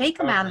impression, to shake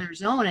them out of their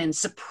zone and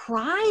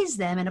surprise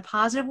them in a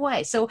positive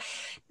way. So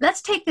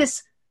let's take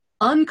this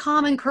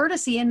uncommon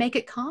courtesy and make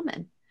it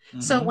common.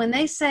 Mm-hmm. So when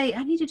they say,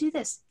 I need to do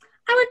this,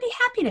 I would be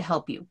happy to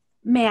help you.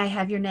 May I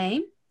have your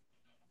name?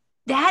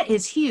 That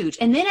is huge.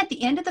 And then at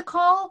the end of the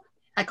call,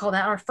 I call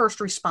that our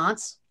first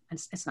response.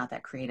 It's not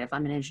that creative.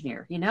 I'm an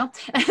engineer, you know?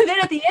 And then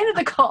at the end of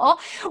the call,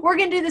 we're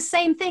going to do the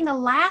same thing, a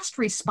last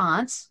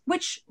response,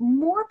 which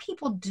more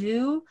people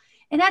do.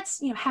 And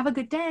that's, have a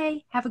good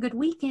day, have a good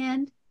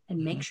weekend,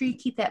 and make sure you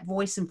keep that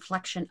voice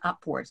inflection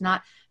upwards,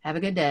 not have a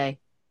good day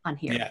on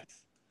here. Yes.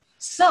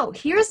 So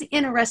here's the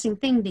interesting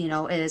thing,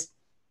 Dino, is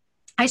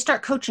I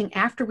start coaching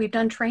after we've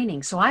done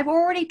training. So I've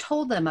already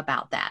told them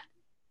about that.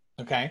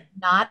 Okay.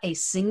 Not a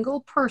single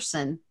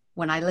person,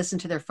 when I listen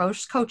to their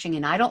first coaching,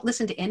 and I don't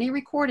listen to any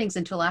recordings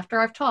until after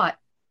I've taught,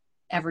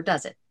 ever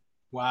does it.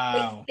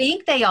 Wow. They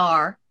think they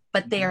are,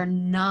 but they are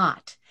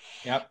not.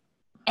 Yep.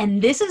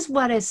 And this is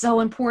what is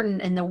so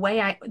important. And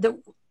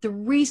the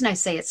reason I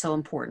say it's so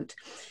important,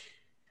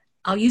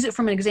 I'll use it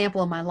from an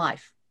example of my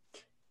life.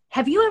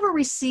 Have you ever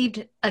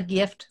received a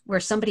gift where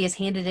somebody has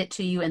handed it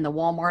to you in the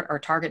Walmart or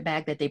Target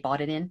bag that they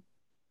bought it in?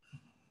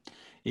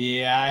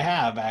 Yeah, I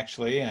have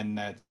actually. And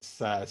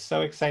it's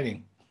so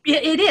exciting.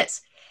 It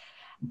is.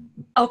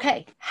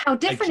 Okay. How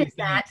different is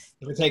that?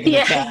 We're taking the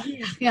test.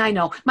 Yeah, I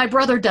know. My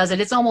brother does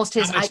it. It's almost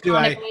his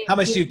iconic way. How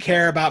much do you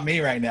care about me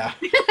right now?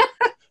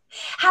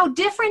 How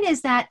different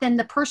is that than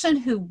the person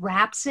who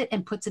wraps it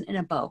and puts it in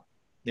a bow?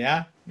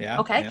 Yeah. Yeah.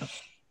 Okay. Yeah.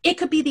 It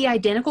could be the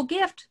identical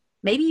gift.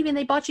 Maybe even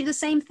they bought you the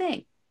same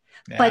thing.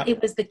 Yeah. But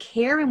it was the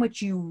care in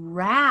which you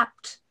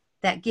wrapped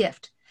that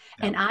gift.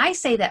 Yeah. And I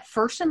say that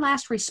first and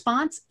last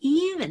response,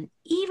 even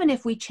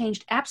if we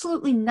changed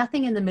absolutely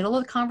nothing in the middle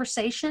of the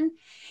conversation,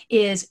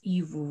 is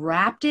you've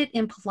wrapped it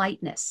in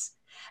politeness.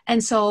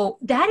 And so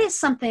that is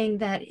something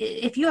that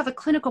if you have a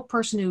clinical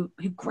person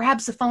who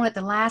grabs the phone at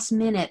the last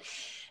minute,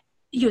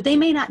 they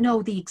may not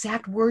know the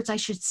exact words I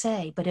should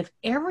say, but if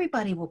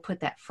everybody will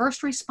put that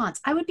first response,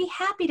 I would be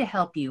happy to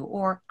help you,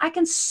 or I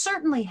can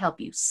certainly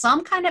help you,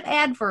 some kind of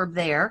adverb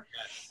there,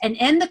 yes, and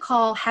end the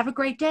call, have a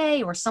great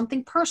day, or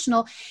something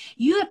personal,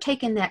 you have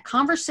taken that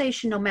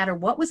conversation, no matter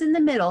what was in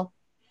the middle,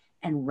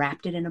 and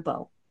wrapped it in a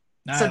bow.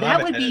 So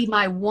that would be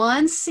my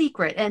one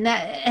secret. And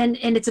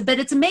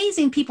it's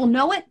amazing. People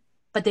know it,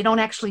 but they don't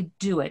actually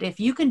do it. If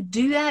you can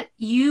do that,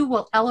 you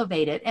will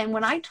elevate it. And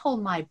when I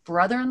told my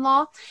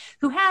brother-in-law,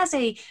 who has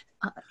a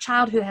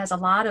child who has a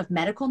lot of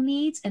medical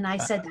needs, and I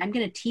said, I'm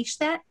going to teach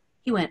that,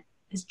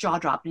 his jaw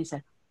dropped, and he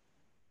said,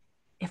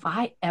 if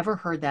I ever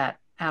heard that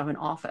out of an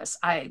office,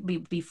 I'd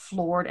be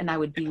floored, and I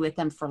would be with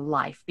them for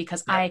life,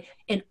 because I,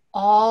 in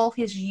all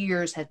his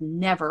years, have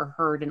never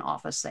heard an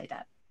office say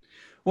that.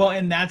 Well,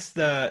 and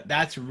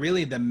that's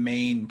really the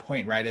main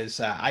point, right? Is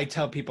I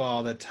tell people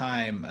all the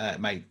time,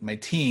 my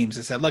teams,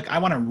 I said, look, I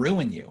want to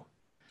ruin you.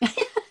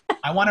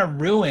 I want to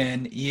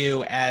ruin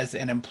you as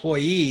an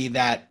employee,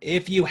 that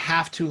if you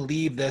have to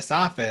leave this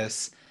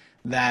office,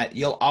 that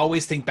you'll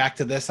always think back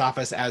to this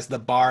office as the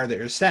bar that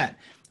you're set.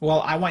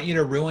 Well, I want you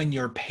to ruin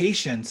your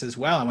patients as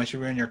well. I want you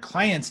to ruin your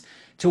clients,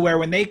 to where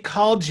when they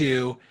called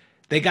you,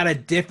 they got a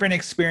different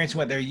experience from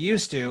what they're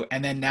used to.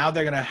 And then now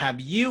they're going to have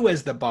you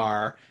as the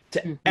bar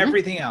to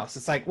everything else.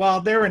 It's like,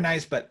 well, they were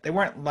nice, but they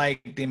weren't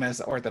like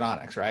Demas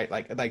orthodontics, right?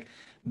 Like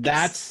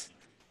that's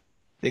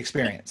the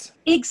experience.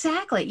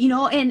 Exactly.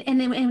 And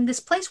in this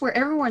place where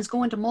everyone's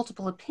going to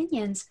multiple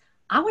opinions,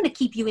 I want to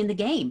keep you in the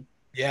game.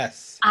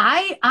 Yes.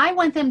 I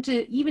want them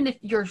to, even if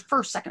you're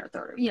first, second, or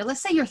third,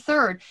 let's say you're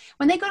third,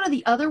 when they go to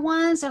the other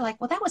ones, they're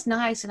like, well, that was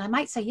nice. And I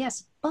might say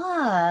yes,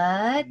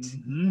 but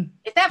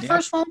if that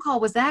first phone call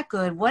was that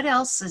good, what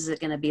else is it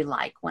going to be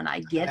like when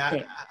I get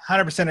there?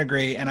 100%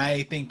 agree. And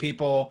I think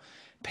people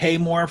pay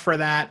more for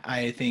that.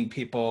 I think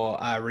people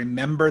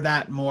remember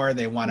that more.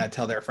 They want to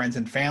tell their friends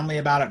and family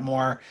about it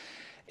more.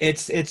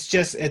 It's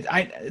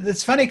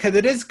funny because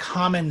it is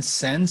common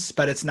sense,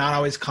 but it's not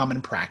always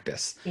common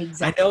practice.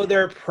 Exactly. I know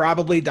there are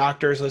probably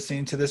doctors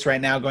listening to this right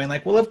now going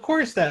like, well, of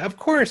course. And,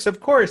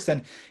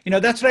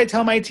 that's what I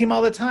tell my team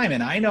all the time.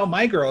 And I know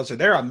my girls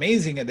they're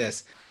amazing at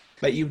this,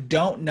 but you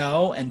don't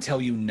know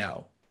until you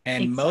know.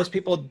 And most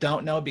people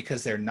don't know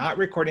because they're not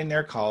recording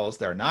their calls.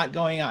 They're not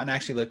going out and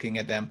actually looking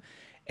at them,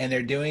 and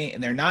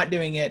they're not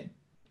doing it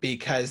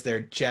because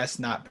they're just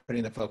not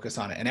putting the focus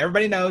on it. And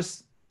everybody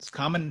knows. It's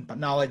common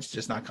knowledge,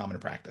 just not common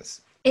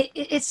practice.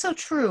 It's so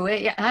true.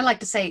 I like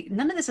to say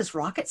none of this is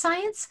rocket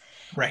science,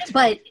 right?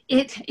 But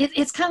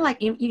it's kind of like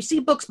you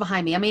see books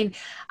behind me. I mean,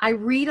 I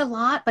read a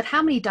lot, but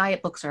how many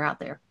diet books are out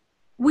there?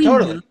 We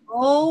know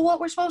what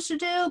we're supposed to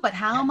do, but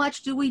how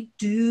much do we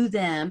do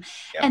them?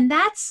 Yep. And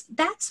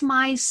that's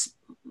my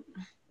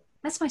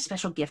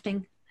special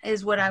gifting,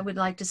 is what I would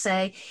like to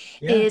say,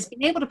 is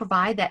being able to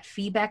provide that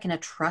feedback in a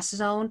trust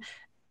zone.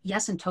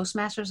 yes, in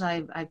Toastmasters,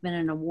 I've been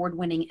an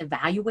award-winning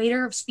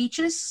evaluator of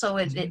speeches. So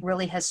it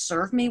really has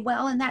served me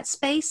well in that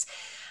space.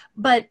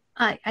 But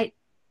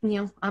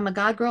I'm a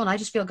God girl, and I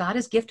just feel God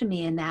has gifted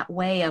me in that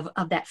way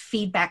of that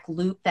feedback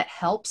loop that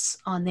helps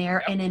on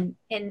there and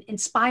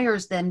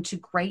inspires them to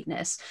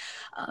greatness.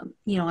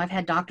 I've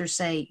had doctors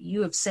say,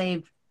 you have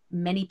saved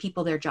many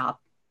people their job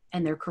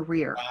and their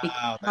career.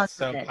 Wow, that's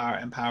so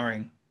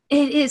empowering.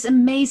 It is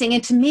amazing.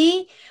 And to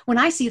me, when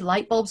I see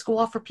light bulbs go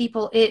off for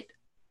people, it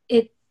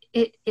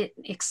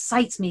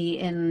excites me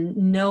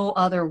in no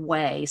other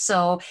way.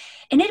 So,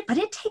 but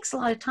it takes a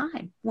lot of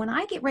time. When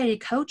I get ready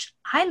to coach,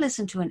 I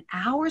listen to an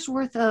hour's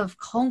worth of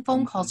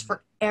phone calls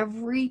for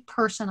every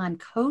person I'm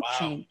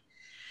coaching. Wow.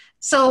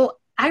 So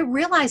I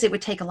realize it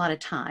would take a lot of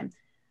time.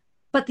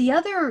 But the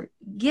other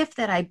gift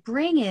that I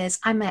bring is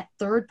I'm that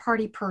third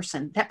party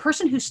person, that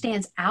person who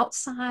stands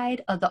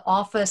outside of the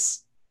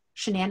office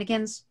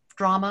shenanigans,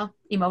 drama,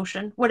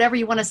 emotion, whatever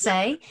you want to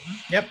say.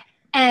 Yep.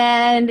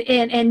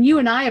 And you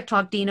and I have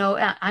talked, Dino.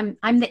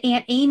 I'm the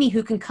Aunt Amy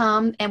who can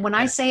come, and when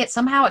I say it,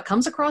 somehow it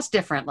comes across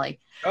differently.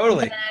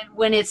 Totally. than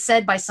when it's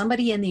said by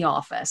somebody in the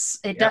office,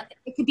 it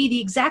could be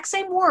the exact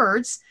same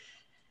words,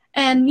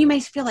 and you may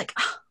feel like,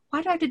 oh,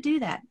 why do I have to do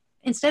that?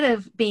 Instead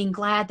of being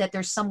glad that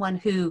there's someone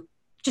who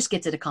just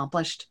gets it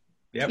accomplished.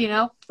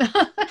 Yep.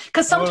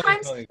 Because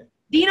sometimes. Totally.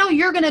 Dino,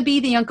 you're going to be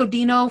the Uncle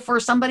Dino for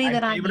somebody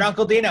that I favorite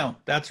Uncle Dino.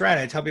 That's right.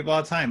 I tell people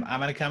all the time, I'm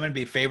going to come and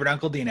be favorite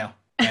Uncle Dino.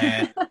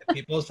 And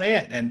people say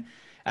it. And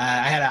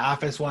I had an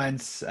office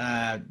once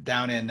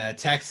down in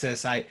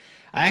Texas. I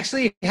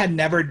actually had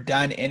never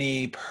done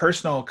any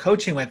personal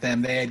coaching with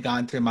them. They had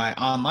gone through my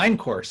online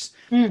course.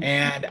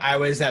 And I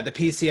was at the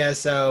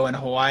PCSO in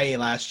Hawaii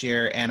last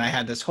year, and I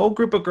had this whole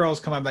group of girls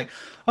come up like,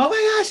 oh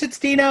my gosh, it's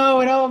Dino,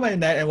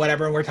 and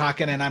whatever, and we're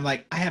talking, and I'm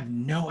like, I have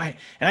no idea.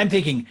 And I'm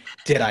thinking,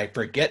 did I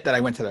forget that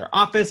I went to their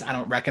office? I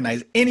don't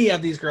recognize any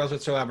of these girls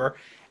whatsoever.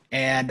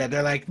 And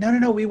they're like,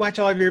 no, we watch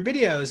all of your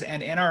videos,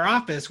 and in our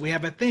office, we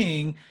have a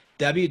thing,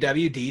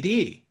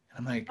 WWDD.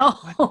 I'm like,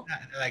 what?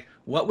 They're like,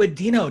 what would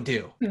Dino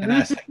do? And I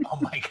was like, oh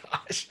my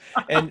gosh.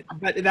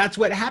 But that's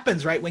what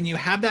happens, right? When you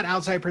have that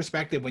outside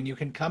perspective, when you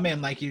can come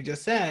in, like you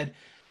just said,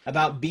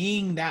 about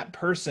being that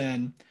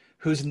person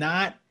who's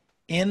not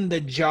in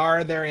the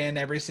jar they're in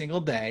every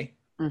single day.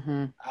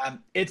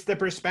 It's the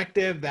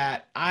perspective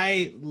that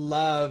I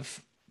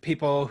love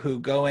people who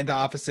go into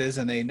offices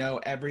and they know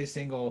every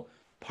single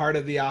part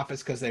of the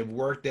office because they've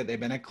worked it, they've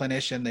been a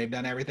clinician, they've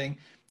done everything.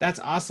 That's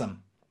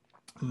awesome.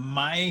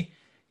 My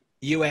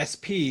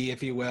USP,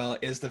 if you will,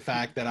 is the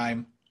fact that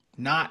I'm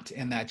not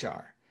in that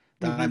jar,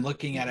 that I'm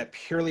looking at it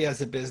purely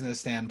as a business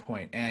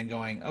standpoint and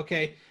going,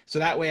 okay, so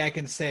that way I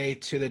can say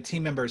to the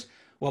team members,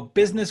 well,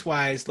 business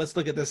wise, let's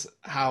look at this,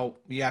 how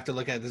you have to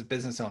look at this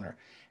business owner.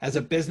 As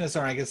a business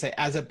owner, I can say,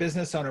 as a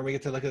business owner, we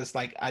get to look at this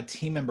like a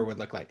team member would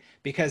look like,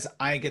 because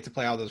I get to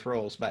play all those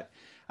roles. But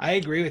I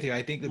agree with you.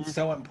 I think it's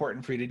so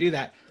important for you to do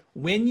that.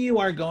 When you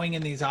are going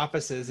in these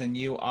offices and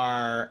you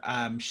are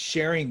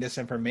sharing this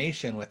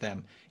information with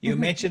them, you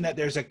mentioned that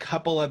there's a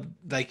couple of,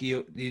 like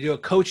you do a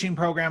coaching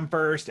program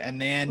first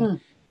and then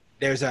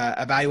there's a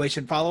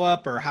evaluation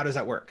follow-up, or how does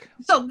that work?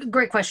 So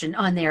great question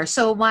on there.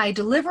 So my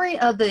delivery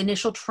of the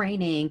initial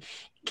training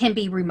can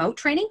be remote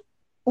training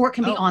or it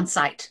can be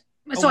on-site.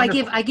 So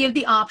wonderful. I give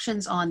the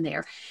options on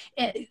there.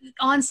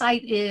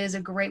 On-site is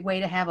a great way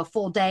to have a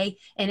full day,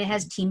 and it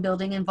has team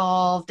building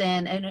involved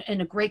and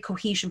a great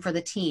cohesion for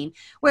the team.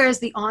 Whereas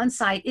the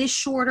on-site is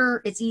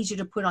shorter, it's easier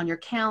to put on your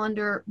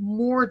calendar,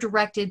 more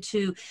directed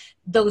to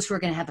those who are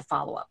going to have the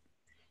follow-up.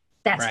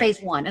 That's phase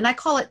one. And I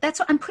call it, that's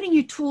what I'm putting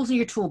your tools in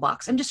your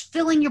toolbox. I'm just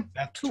filling your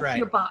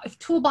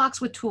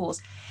toolbox with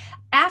tools.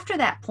 After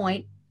that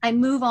point, I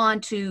move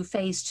on to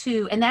phase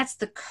two, and that's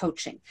the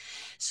coaching.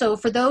 So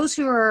for those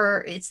who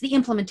are, it's the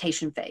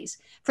implementation phase.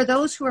 For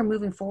those who are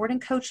moving forward in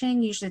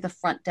coaching, usually the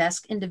front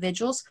desk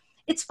individuals,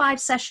 it's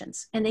 5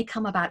 sessions, and they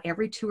come about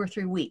every 2 or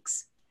 3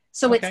 weeks.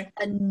 So it's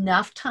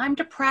enough time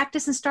to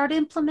practice and start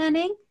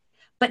implementing,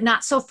 but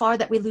not so far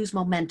that we lose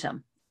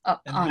momentum. And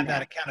have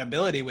that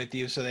accountability with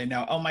you so they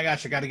know, oh my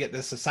gosh, I got to get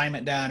this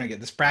assignment done or get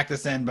this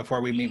practice in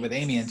before we meet with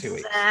Amy in 2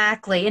 weeks.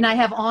 Exactly. And I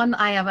have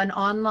an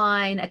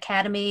online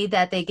academy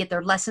that they get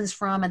their lessons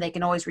from and they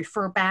can always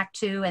refer back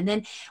to. And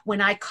then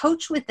when I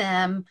coach with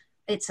them,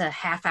 it's a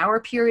half-hour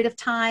period of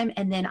time.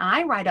 And then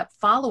I write up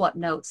follow-up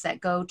notes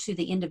that go to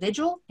the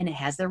individual, and it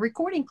has their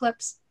recording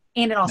clips,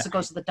 and it also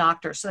goes to the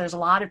doctor. So there's a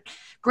lot of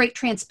great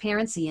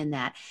transparency in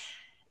that.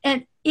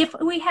 And if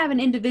we have an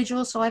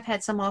individual, so I've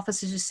had some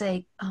offices who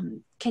say,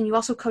 can you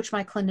also coach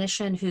my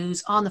clinician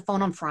who's on the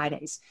phone on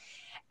Fridays?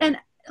 And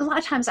a lot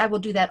of times I will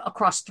do that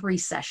across 3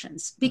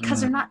 sessions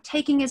because they're not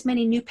taking as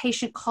many new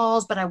patient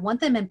calls, but I want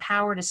them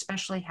empowered,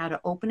 especially how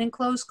to open and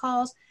close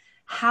calls,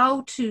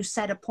 how to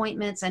set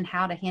appointments, and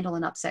how to handle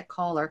an upset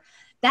caller.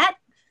 That,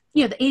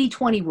 the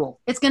 80-20 rule,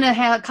 it's going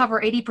to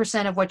cover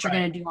 80% of what you're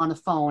going to do on the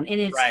phone.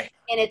 And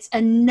it's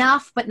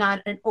enough, but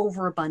not an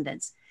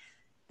overabundance.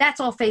 That's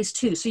all phase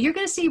 2. So you're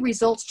going to see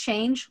results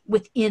change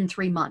within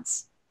 3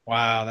 months.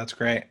 Wow, that's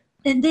great.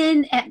 And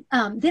then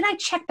I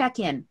check back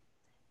in.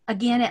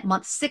 again at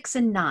month 6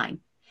 and 9.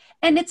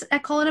 And I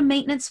call it a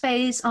maintenance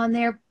phase on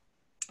their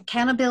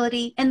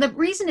accountability. And the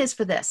reason is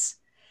for this.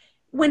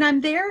 When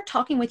I'm there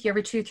talking with you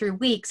every 2-3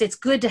 weeks, it's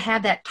good to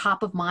have that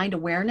top of mind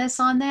awareness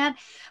on that.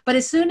 But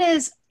as soon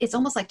as it's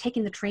almost like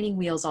taking the training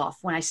wheels off,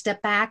 when I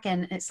step back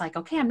and it's like,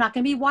 okay, I'm not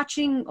going to be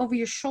watching over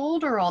your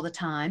shoulder all the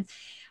time.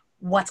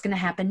 What's going to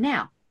happen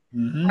now?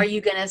 Mm-hmm. Are you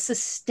going to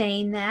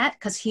sustain that?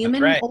 Because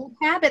human old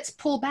habits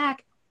pull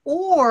back.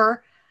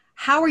 Or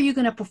how are you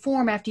going to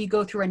perform after you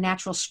go through a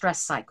natural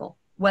stress cycle?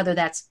 Whether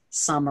that's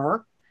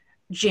summer,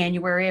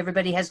 January,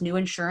 everybody has new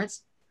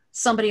insurance,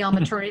 somebody on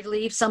maternity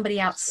leave, somebody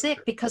out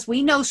sick, because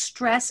we know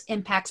stress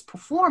impacts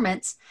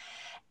performance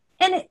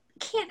and it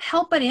can't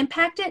help but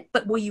impact it,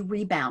 but will you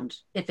rebound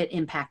if it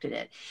impacted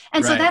it?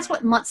 And so that's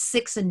what months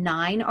 6 and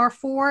 9 are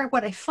for.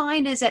 What I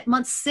find is at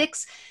month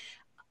 6,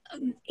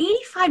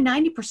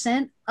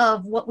 85-90%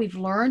 of what we've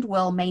learned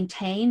will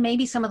maintain.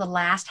 Maybe some of the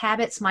last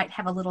habits might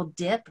have a little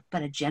dip,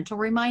 but a gentle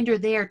reminder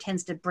there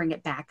tends to bring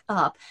it back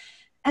up,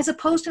 as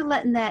opposed to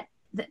letting that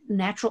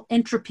natural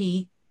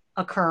entropy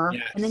occur.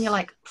 Yes. And then you're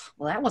like,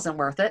 well, that wasn't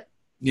worth it.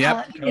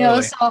 Yeah,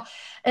 totally. So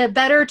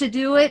better to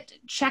do it,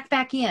 check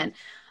back in.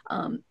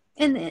 And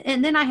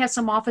then I have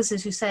some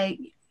offices who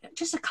say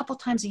just a couple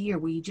times a year,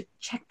 will you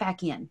check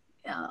back in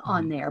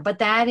on there? But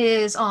that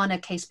is on a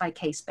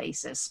case-by-case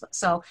basis.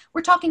 So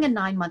we're talking a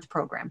 9-month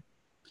program.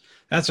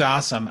 That's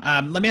awesome.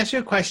 Let me ask you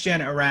a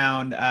question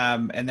around,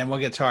 and then we'll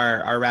get to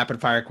our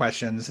rapid fire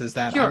questions, is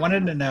that I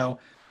wanted to know,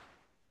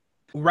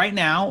 right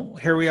now,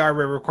 here we are,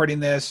 we're recording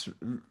this,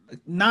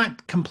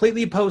 not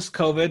completely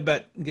post-COVID,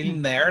 but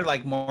getting there,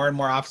 like more and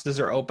more offices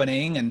are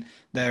opening and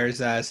there's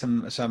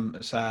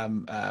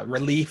some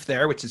relief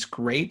there, which is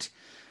great.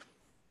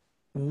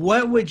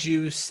 What would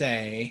you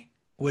say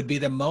would be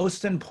the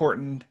most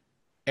important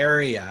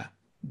area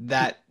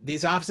that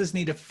these offices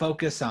need to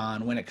focus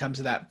on when it comes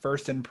to that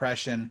first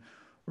impression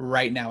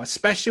right now,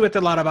 especially with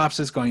a lot of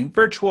offices going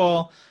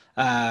virtual,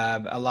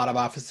 a lot of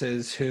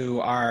offices who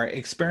are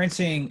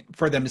experiencing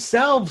for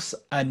themselves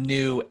a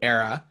new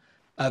era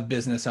of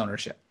business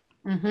ownership?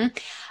 Mm-hmm.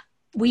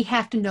 We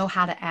have to know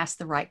how to ask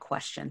the right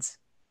questions.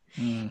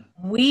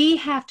 We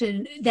have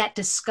to, that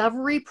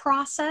discovery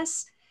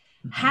process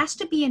has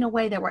to be in a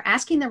way that we're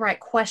asking the right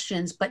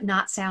questions, but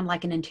not sound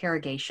like an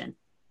interrogation.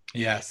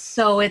 Yes.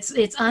 So it's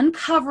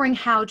uncovering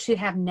how to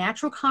have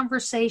natural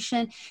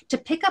conversation, to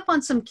pick up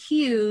on some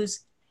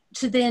cues,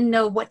 to then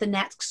know what the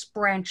next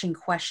branching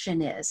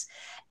question is.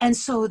 And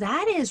so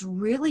that is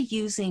really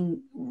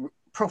using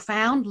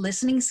profound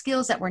listening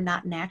skills that we're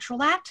not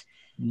natural at,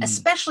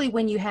 especially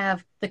when you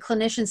have the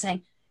clinician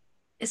saying,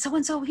 is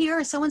so-and-so here?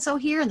 Is so-and-so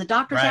here? And the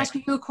doctor's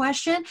asking you a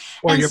question.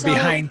 Or and you're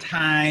behind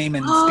time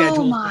and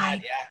schedule. Oh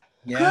my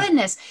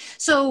goodness.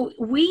 So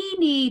we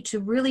need to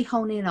really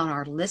hone in on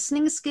our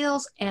listening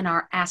skills and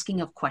our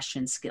asking of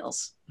question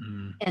skills.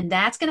 And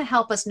that's going to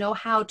help us know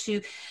how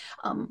to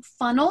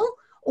funnel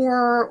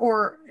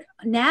or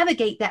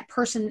navigate that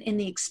person in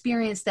the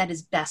experience that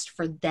is best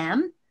for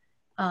them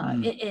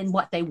in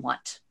what they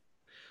want.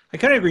 I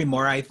couldn't agree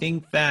more. I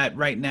think that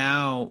right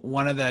now,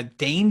 one of the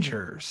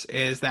dangers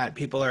is that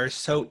people are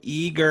so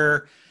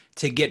eager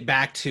to get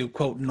back to,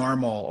 quote,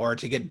 normal, or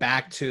to get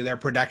back to their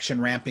production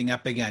ramping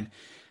up again.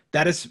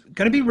 That is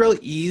going to be real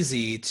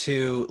easy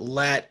to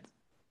let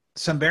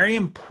some very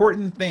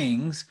important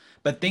things,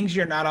 but things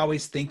you're not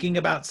always thinking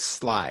about,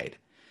 slide.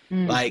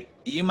 Like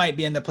you might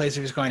be in the place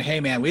where you're just going, hey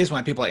man, we just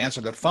want people to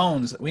answer the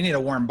phones. We need a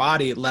warm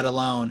body, let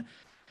alone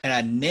a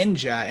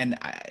ninja. And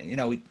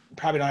we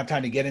probably don't have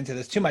time to get into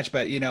this too much,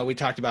 but we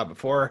talked about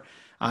before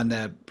on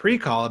the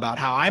pre-call about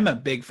how I'm a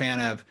big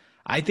fan of,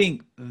 I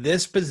think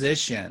this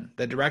position,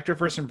 the director of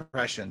first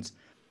impressions,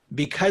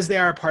 because they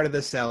are a part of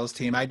the sales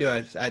team. I do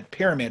a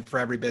pyramid for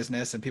every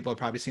business, and people have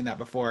probably seen that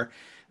before,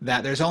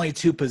 that there's only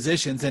 2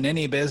 positions in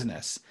any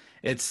business.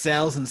 It's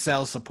sales and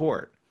sales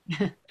support.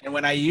 And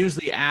when I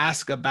usually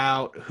ask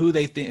about who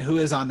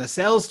is on the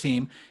sales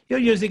team, you'll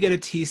usually get a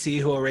TC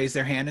who will raise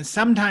their hand, and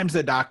sometimes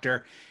the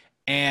doctor,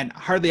 and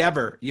hardly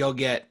ever you'll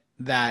get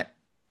that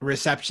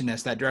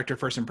receptionist, that director of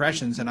first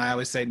impressions. And I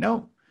always say,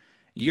 no,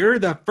 you're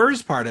the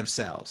first part of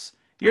sales.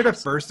 You're the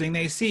first thing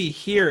they see,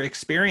 hear,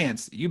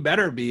 experience. You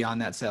better be on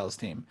that sales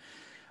team.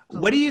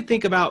 What do you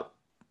think about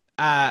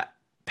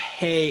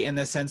pay in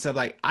the sense of,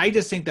 like, I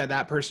just think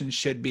that person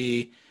should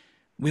be,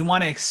 we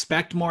want to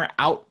expect more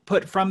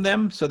output from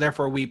them, so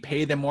therefore we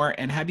pay them more.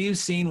 And have you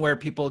seen where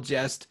people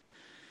just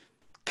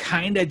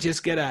kind of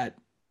just get a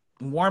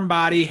warm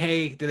body?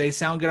 Hey, do they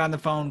sound good on the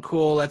phone?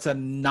 Cool. That's a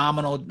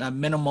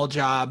minimal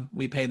job.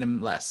 We pay them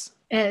less.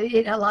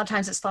 A lot of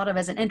times it's thought of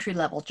as an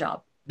entry-level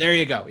job. There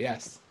you go.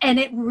 Yes. And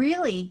it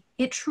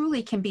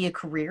truly can be a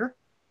career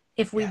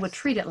if we would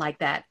treat it like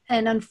that.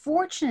 And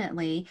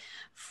unfortunately,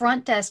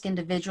 front desk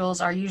individuals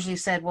are usually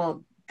said,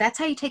 well, that's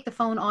how you take the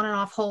phone on and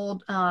off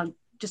hold.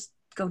 Just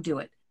go do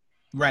it.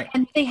 Right.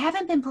 And they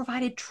haven't been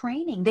provided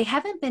training. They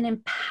haven't been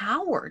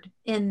empowered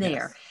in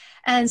there. Yes.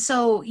 And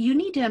so you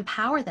need to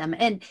empower them.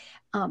 And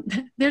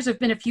There's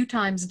been a few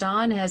times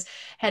Don has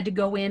had to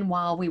go in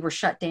while we were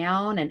shut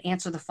down and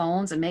answer the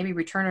phones and maybe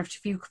return a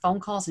few phone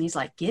calls. And he's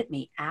like, get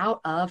me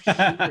out of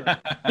here.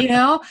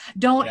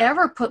 Don't Yeah.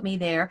 ever put me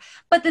there.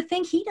 But the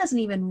thing he doesn't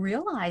even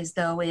realize,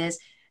 though, is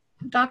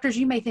doctors,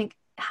 you may think,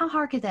 how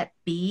hard could that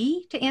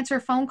be to answer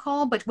a phone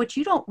call? But what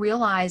you don't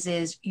realize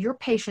is your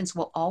patients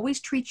will always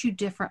treat you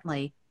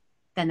differently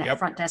than that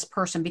front desk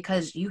person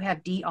because you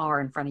have DR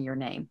in front of your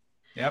name.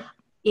 Yep.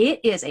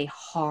 It is a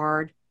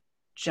hard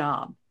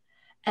job.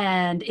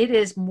 And it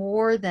is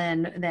more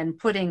than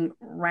putting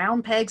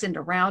round pegs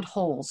into round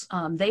holes.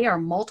 They are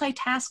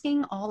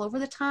multitasking all over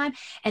the time,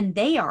 and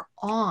they are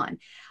on.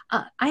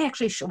 I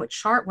actually show a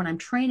chart when I'm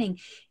training.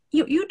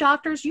 You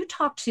doctors, you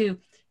talk to,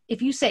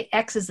 if you say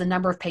X is the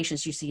number of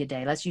patients you see a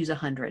day, let's use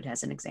 100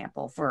 as an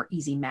example for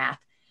easy math.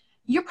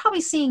 You're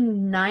probably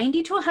seeing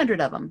 90 to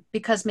 100 of them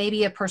because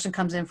maybe a person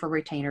comes in for a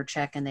retainer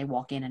check and they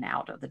walk in and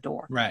out of the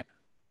door. Right.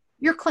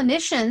 Your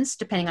clinicians,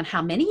 depending on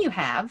how many you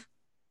have,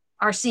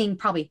 are seeing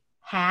probably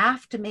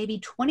half to maybe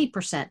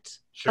 20%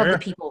 of the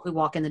people who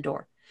walk in the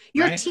door.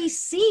 Your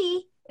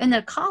TC in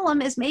the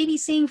column is maybe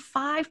seeing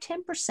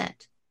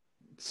 5-10%.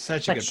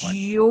 Such a good point.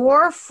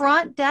 Your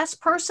front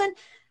desk person,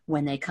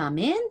 when they come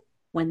in,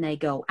 when they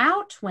go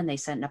out, when they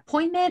set an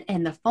appointment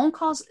and the phone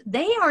calls,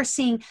 they are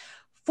seeing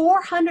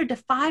 400 to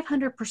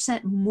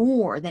 500%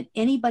 more than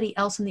anybody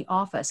else in the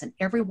office. And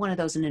every one of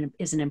those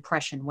is an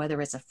impression,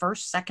 whether it's a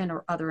first, second,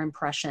 or other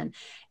impression.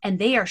 And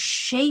they are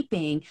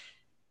shaping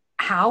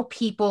how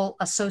people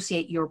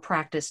associate your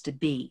practice to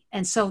be.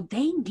 And so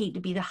they need to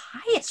be the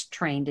highest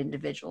trained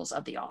individuals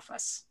of the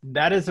office.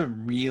 That is a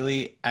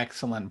really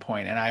excellent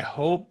point. And I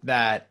hope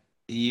that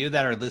you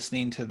that are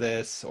listening to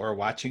this or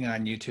watching it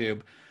on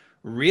YouTube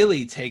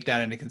really take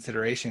that into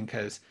consideration,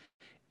 because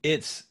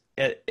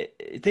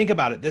think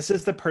about it. This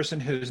is the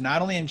person who's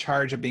not only in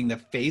charge of being the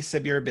face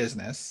of your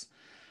business,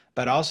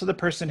 but also the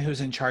person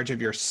who's in charge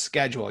of your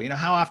schedule. You know,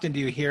 how often do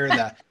you hear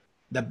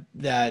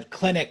the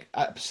clinic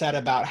upset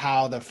about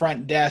how the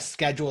front desk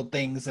scheduled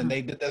things and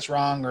they did this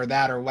wrong or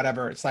that or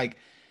whatever? It's like,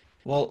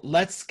 well,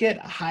 let's get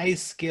high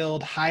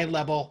skilled, high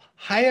level,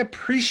 high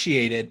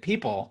appreciated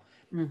people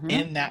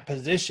in that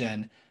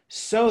position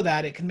so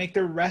that it can make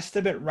the rest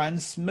of it run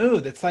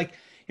smooth. It's like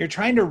you're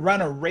trying to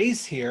run a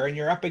race here and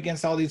you're up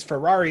against all these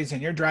Ferraris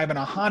and you're driving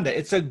a Honda.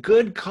 It's a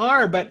good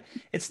car, but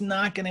it's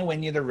not going to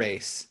win you the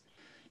race.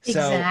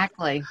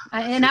 Exactly.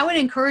 And I would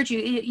encourage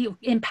you,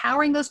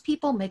 empowering those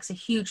people makes a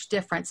huge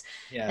difference.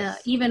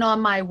 Yes. Even on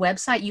my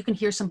website, you can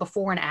hear some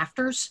before and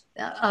afters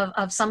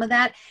of some of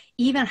that,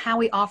 even how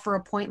we offer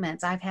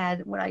appointments. I've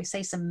had,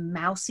 some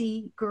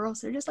mousy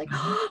girls. They're just like,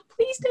 oh,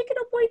 please take an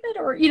appointment,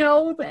 or,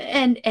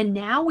 and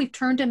now we've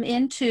turned them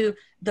into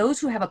those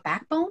who have a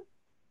backbone.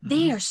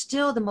 They are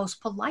still the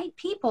most polite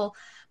people,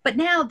 but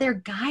now they're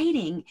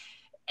guiding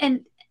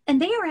and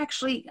they are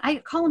actually, I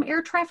call them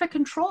air traffic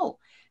control.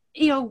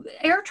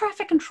 Air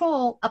traffic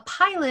control, a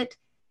pilot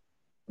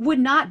would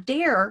not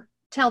dare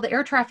tell the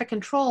air traffic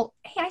control,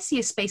 hey, I see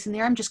a space in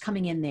there. I'm just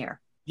coming in there.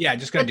 Yeah,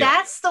 just going to do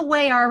that's the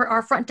way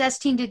our front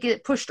desk team did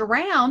get pushed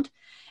around.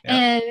 Yeah.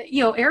 And,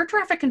 air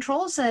traffic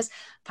control says,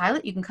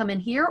 pilot, you can come in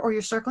here or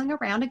you're circling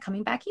around and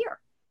coming back here.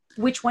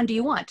 Which one do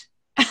you want?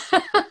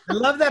 I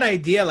love that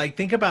idea. Like,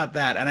 think about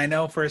that. And I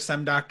know for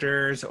some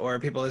doctors or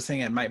people listening,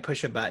 it might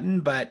push a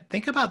button, but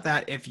think about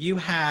that. If you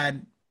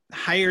had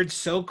hired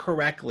so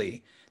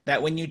correctly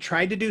that when you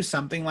tried to do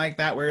something like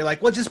that, where you're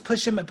like, well, just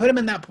push him, put him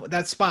in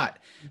that spot,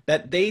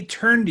 that they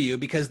turned to you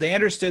because they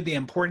understood the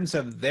importance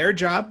of their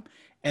job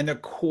and the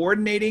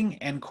coordinating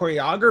and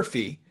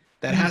choreography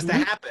that has to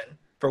happen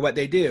for what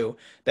they do,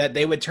 that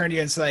they would turn to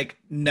you and say, like,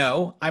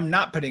 no, I'm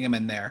not putting him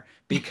in there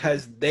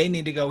because they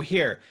need to go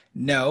here.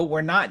 No,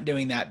 we're not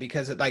doing that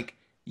because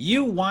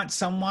you want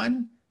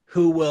someone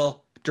who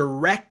will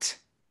direct,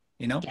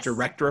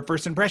 director of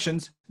first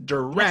impressions,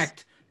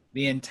 direct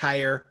the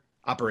entire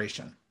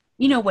operation.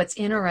 What's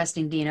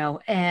interesting, Dino,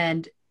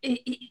 and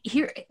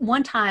here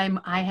one time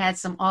I had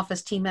some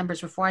office team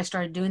members before I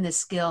started doing this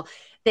skill,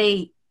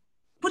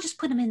 we'll just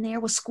put them in there,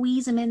 we'll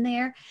squeeze them in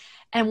there.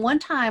 And one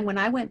time when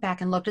I went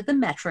back and looked at the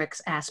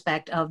metrics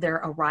aspect of their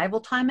arrival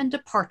time and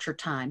departure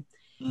time,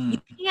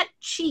 you can't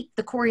cheat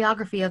the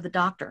choreography of the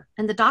doctor.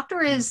 And the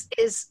doctor is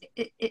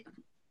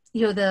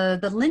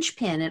the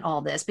linchpin in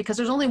all this, because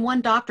there's only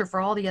one doctor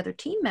for all the other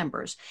team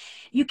members.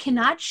 You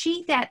cannot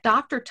cheat that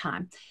doctor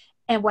time.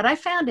 And what I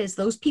found is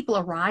those people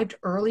arrived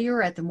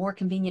earlier at the more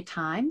convenient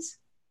times,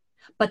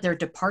 but their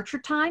departure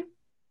time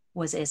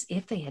was as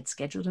if they had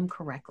scheduled them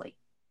correctly.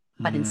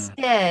 But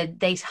instead,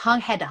 they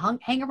had to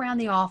hang around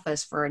the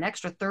office for an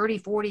extra 30,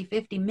 40,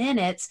 50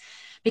 minutes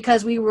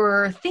because we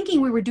were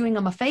thinking we were doing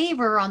them a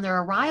favor on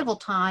their arrival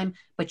time,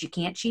 but you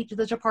can't cheat to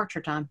the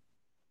departure time.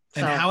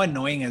 And how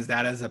annoying is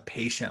that as a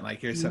patient?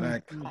 Like, you're sort of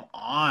like, come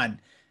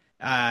on.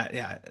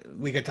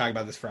 We could talk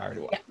about this for hours.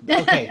 Yeah.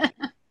 Okay.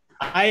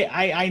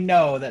 I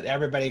know that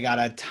everybody got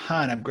a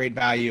ton of great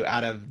value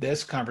out of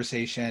this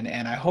conversation,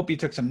 and I hope you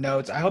took some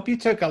notes. I hope you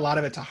took a lot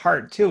of it to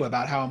heart too,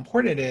 about how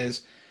important it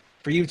is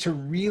for you to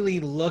really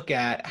look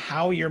at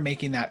how you're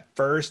making that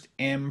first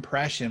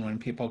impression when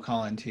people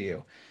call into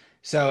you.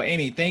 So,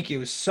 Amy, thank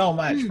you so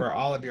much for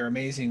all of your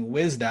amazing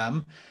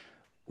wisdom.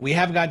 We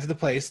have gotten to the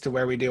place to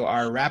where we do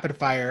our rapid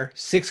fire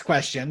 6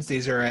 questions.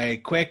 These are a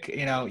quick,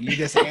 you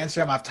just answer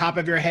them off top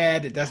of your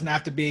head. It doesn't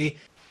have to be,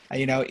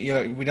 we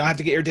don't have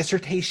to get your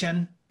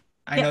dissertation.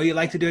 I know you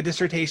like to do a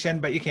dissertation,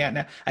 but you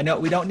can't. I know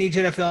we don't need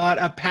you to fill out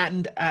a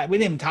patent. We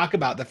didn't even talk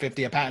about the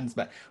 50 of patents,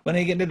 but when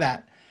I get into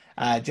that,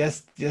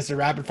 just a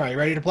rapid fire. You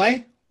ready to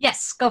play?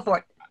 Yes, go for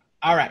it.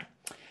 All right.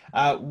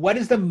 What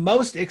is the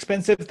most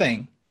expensive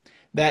thing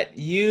that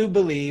you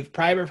believe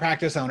private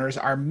practice owners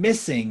are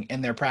missing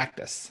in their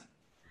practice?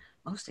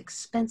 Most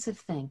expensive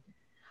thing.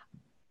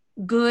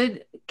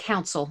 Good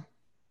counsel.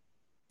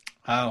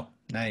 Oh,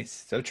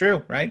 nice. So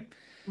true, right?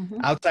 Mm-hmm.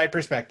 Outside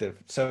perspective.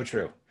 So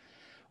true.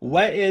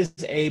 What is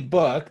a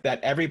book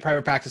that every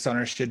private practice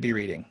owner should be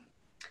reading?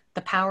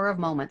 The Power of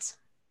Moments.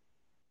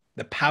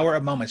 The Power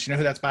of Moments. You know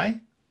who that's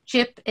by?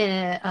 Chip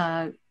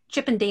and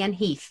Dan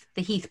Heath,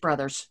 the Heath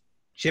brothers.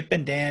 Chip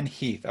and Dan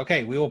Heath.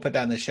 Okay, we will put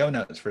that in the show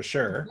notes for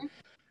sure.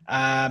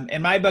 Mm-hmm.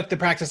 In my book, The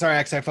Practice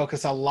RX, I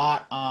focus a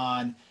lot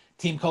on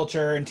team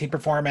culture and team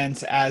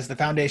performance as the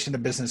foundation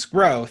of business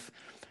growth.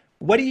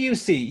 What do you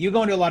see? You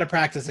go into a lot of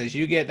practices,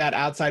 you get that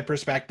outside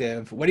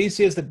perspective. What do you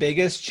see as the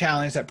biggest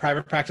challenge that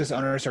private practice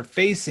owners are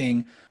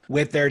facing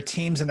with their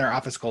teams and their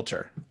office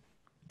culture?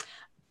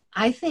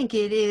 I think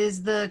it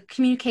is the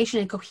communication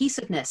and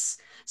cohesiveness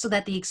so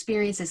that the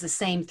experience is the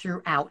same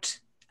throughout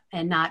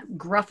and not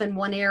gruff in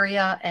one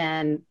area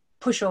and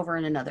push over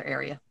in another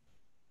area.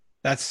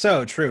 That's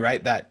so true,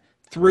 right? That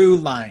through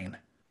line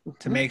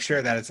to make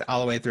sure that it's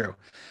all the way through.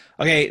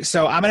 Okay,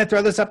 so I'm going to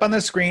throw this up on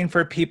the screen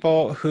for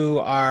people who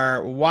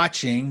are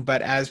watching,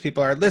 but as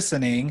people are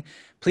listening,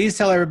 please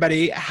tell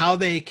everybody how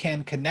they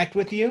can connect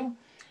with you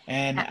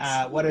and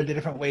what are the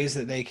different ways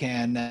that they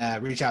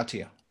can reach out to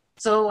you.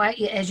 So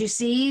as you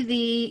see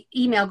the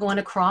email going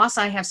across,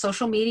 I have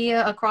social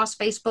media across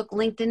Facebook,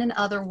 LinkedIn, and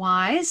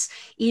otherwise,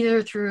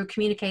 either through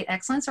Communicate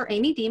Excellence or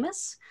Amy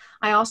Demas.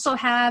 I also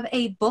have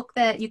a book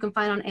that you can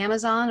find on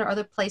Amazon or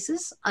other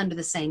places under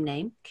the same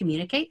name,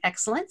 Communicate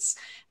Excellence,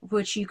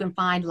 which you can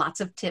find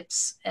lots of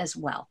tips as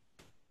well.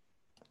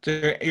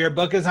 So your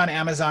book is on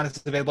Amazon.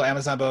 It's available on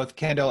Amazon, both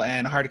Kindle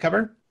and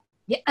hardcover?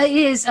 Yeah, it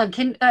is.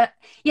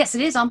 Yes,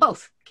 it is on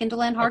both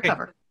Kindle and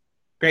hardcover. Okay.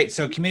 Great.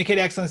 So Communicate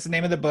Excellence is the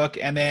name of the book,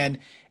 and then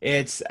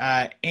it's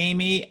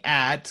Amy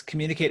at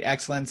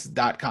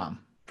communicateexcellence.com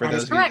for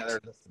those of you that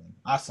are listening.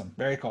 Awesome.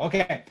 Very cool.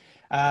 Okay.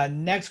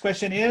 Next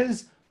question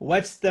is,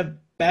 what's the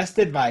best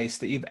advice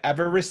that you've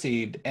ever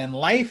received in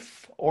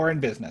life or in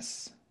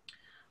business?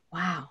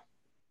 Wow.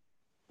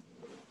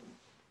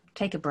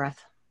 Take a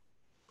breath.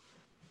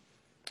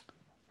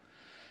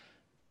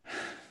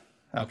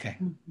 Okay.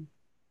 Mm-hmm.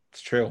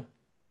 It's true.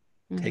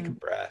 Mm-hmm. Take a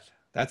breath.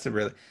 That's a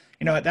really,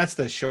 that's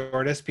the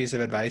shortest piece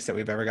of advice that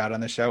we've ever got on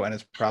the show. And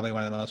it's probably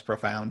one of the most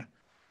profound.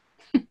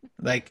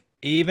 Like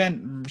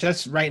even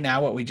just right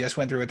now, what we just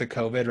went through with the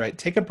COVID, right?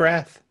 Take a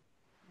breath.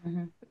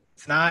 Mm-hmm.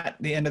 It's not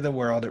the end of the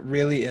world. It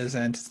really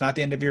isn't. It's not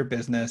the end of your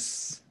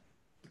business.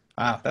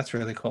 Wow. That's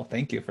really cool.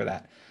 Thank you for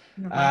that.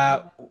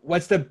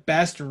 What's the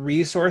best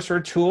resource or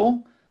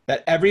tool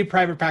that every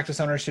private practice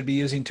owner should be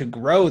using to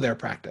grow their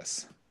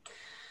practice?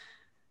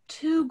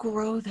 To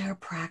grow their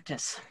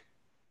practice.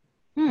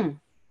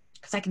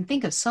 Because I can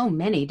think of so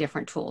many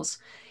different tools.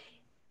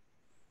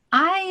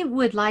 I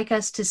would like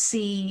us to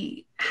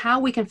see how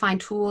we can find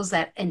tools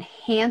that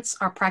enhance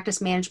our practice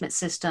management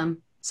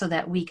system so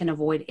that we can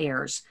avoid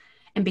errors.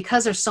 And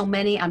because there's so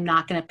many, I'm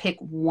not going to pick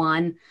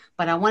one,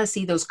 but I want to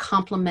see those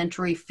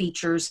complementary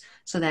features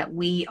so that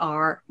we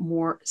are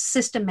more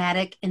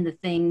systematic in the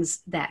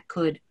things that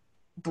could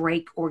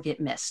break or get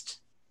missed.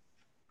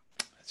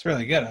 That's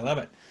really good. I love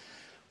it.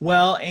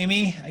 Well,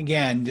 Amy,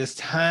 again, just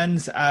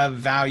tons of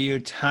value,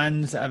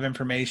 tons of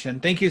information.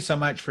 Thank you so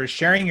much for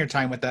sharing your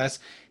time with us,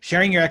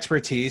 sharing your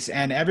expertise.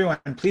 And everyone,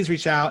 please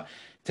reach out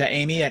to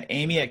Amy at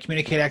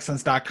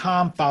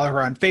communicateexcellence.com. Follow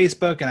her on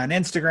Facebook and on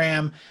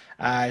Instagram.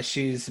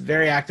 She's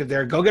very active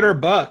there. Go get her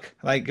book.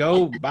 Like,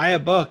 go buy a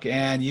book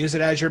and use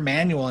it as your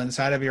manual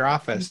inside of your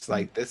office.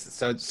 Like, this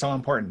is so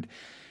important.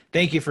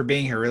 Thank you for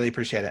being here. Really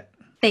appreciate it.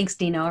 Thanks,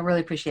 Dino. I really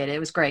appreciate it. It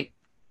was great.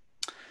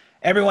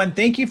 Everyone,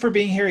 thank you for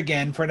being here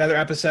again for another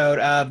episode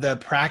of the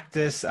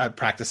Practice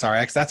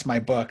RX. That's my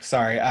book.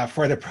 Sorry,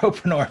 for the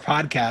Propreneur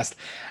podcast.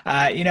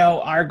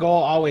 Our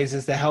goal always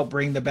is to help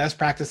bring the best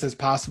practices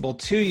possible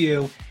to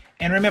you.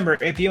 And remember,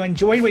 if you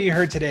enjoyed what you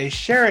heard today,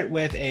 share it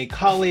with a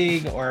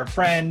colleague or a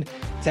friend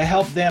to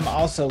help them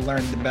also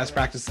learn the best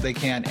practices they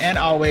can. And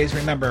always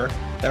remember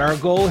that our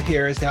goal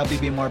here is to help you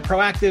be more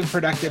proactive,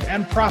 productive,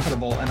 and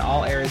profitable in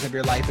all areas of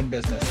your life and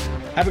business.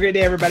 Have a great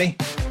day, everybody.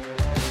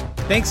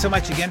 Thanks so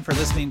much again for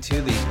listening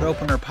to the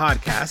Propreneur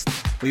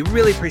podcast. We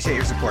really appreciate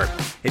your support.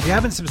 If you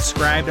haven't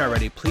subscribed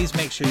already, please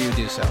make sure you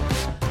do so.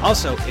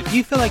 Also, if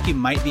you feel like you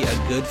might be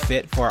a good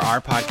fit for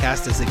our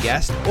podcast as a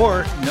guest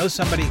or know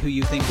somebody who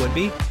you think would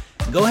be,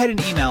 go ahead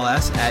and email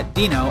us at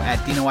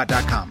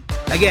dino@dinowatt.com.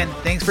 Again,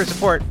 thanks for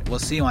support. We'll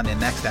see you on the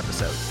next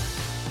episode.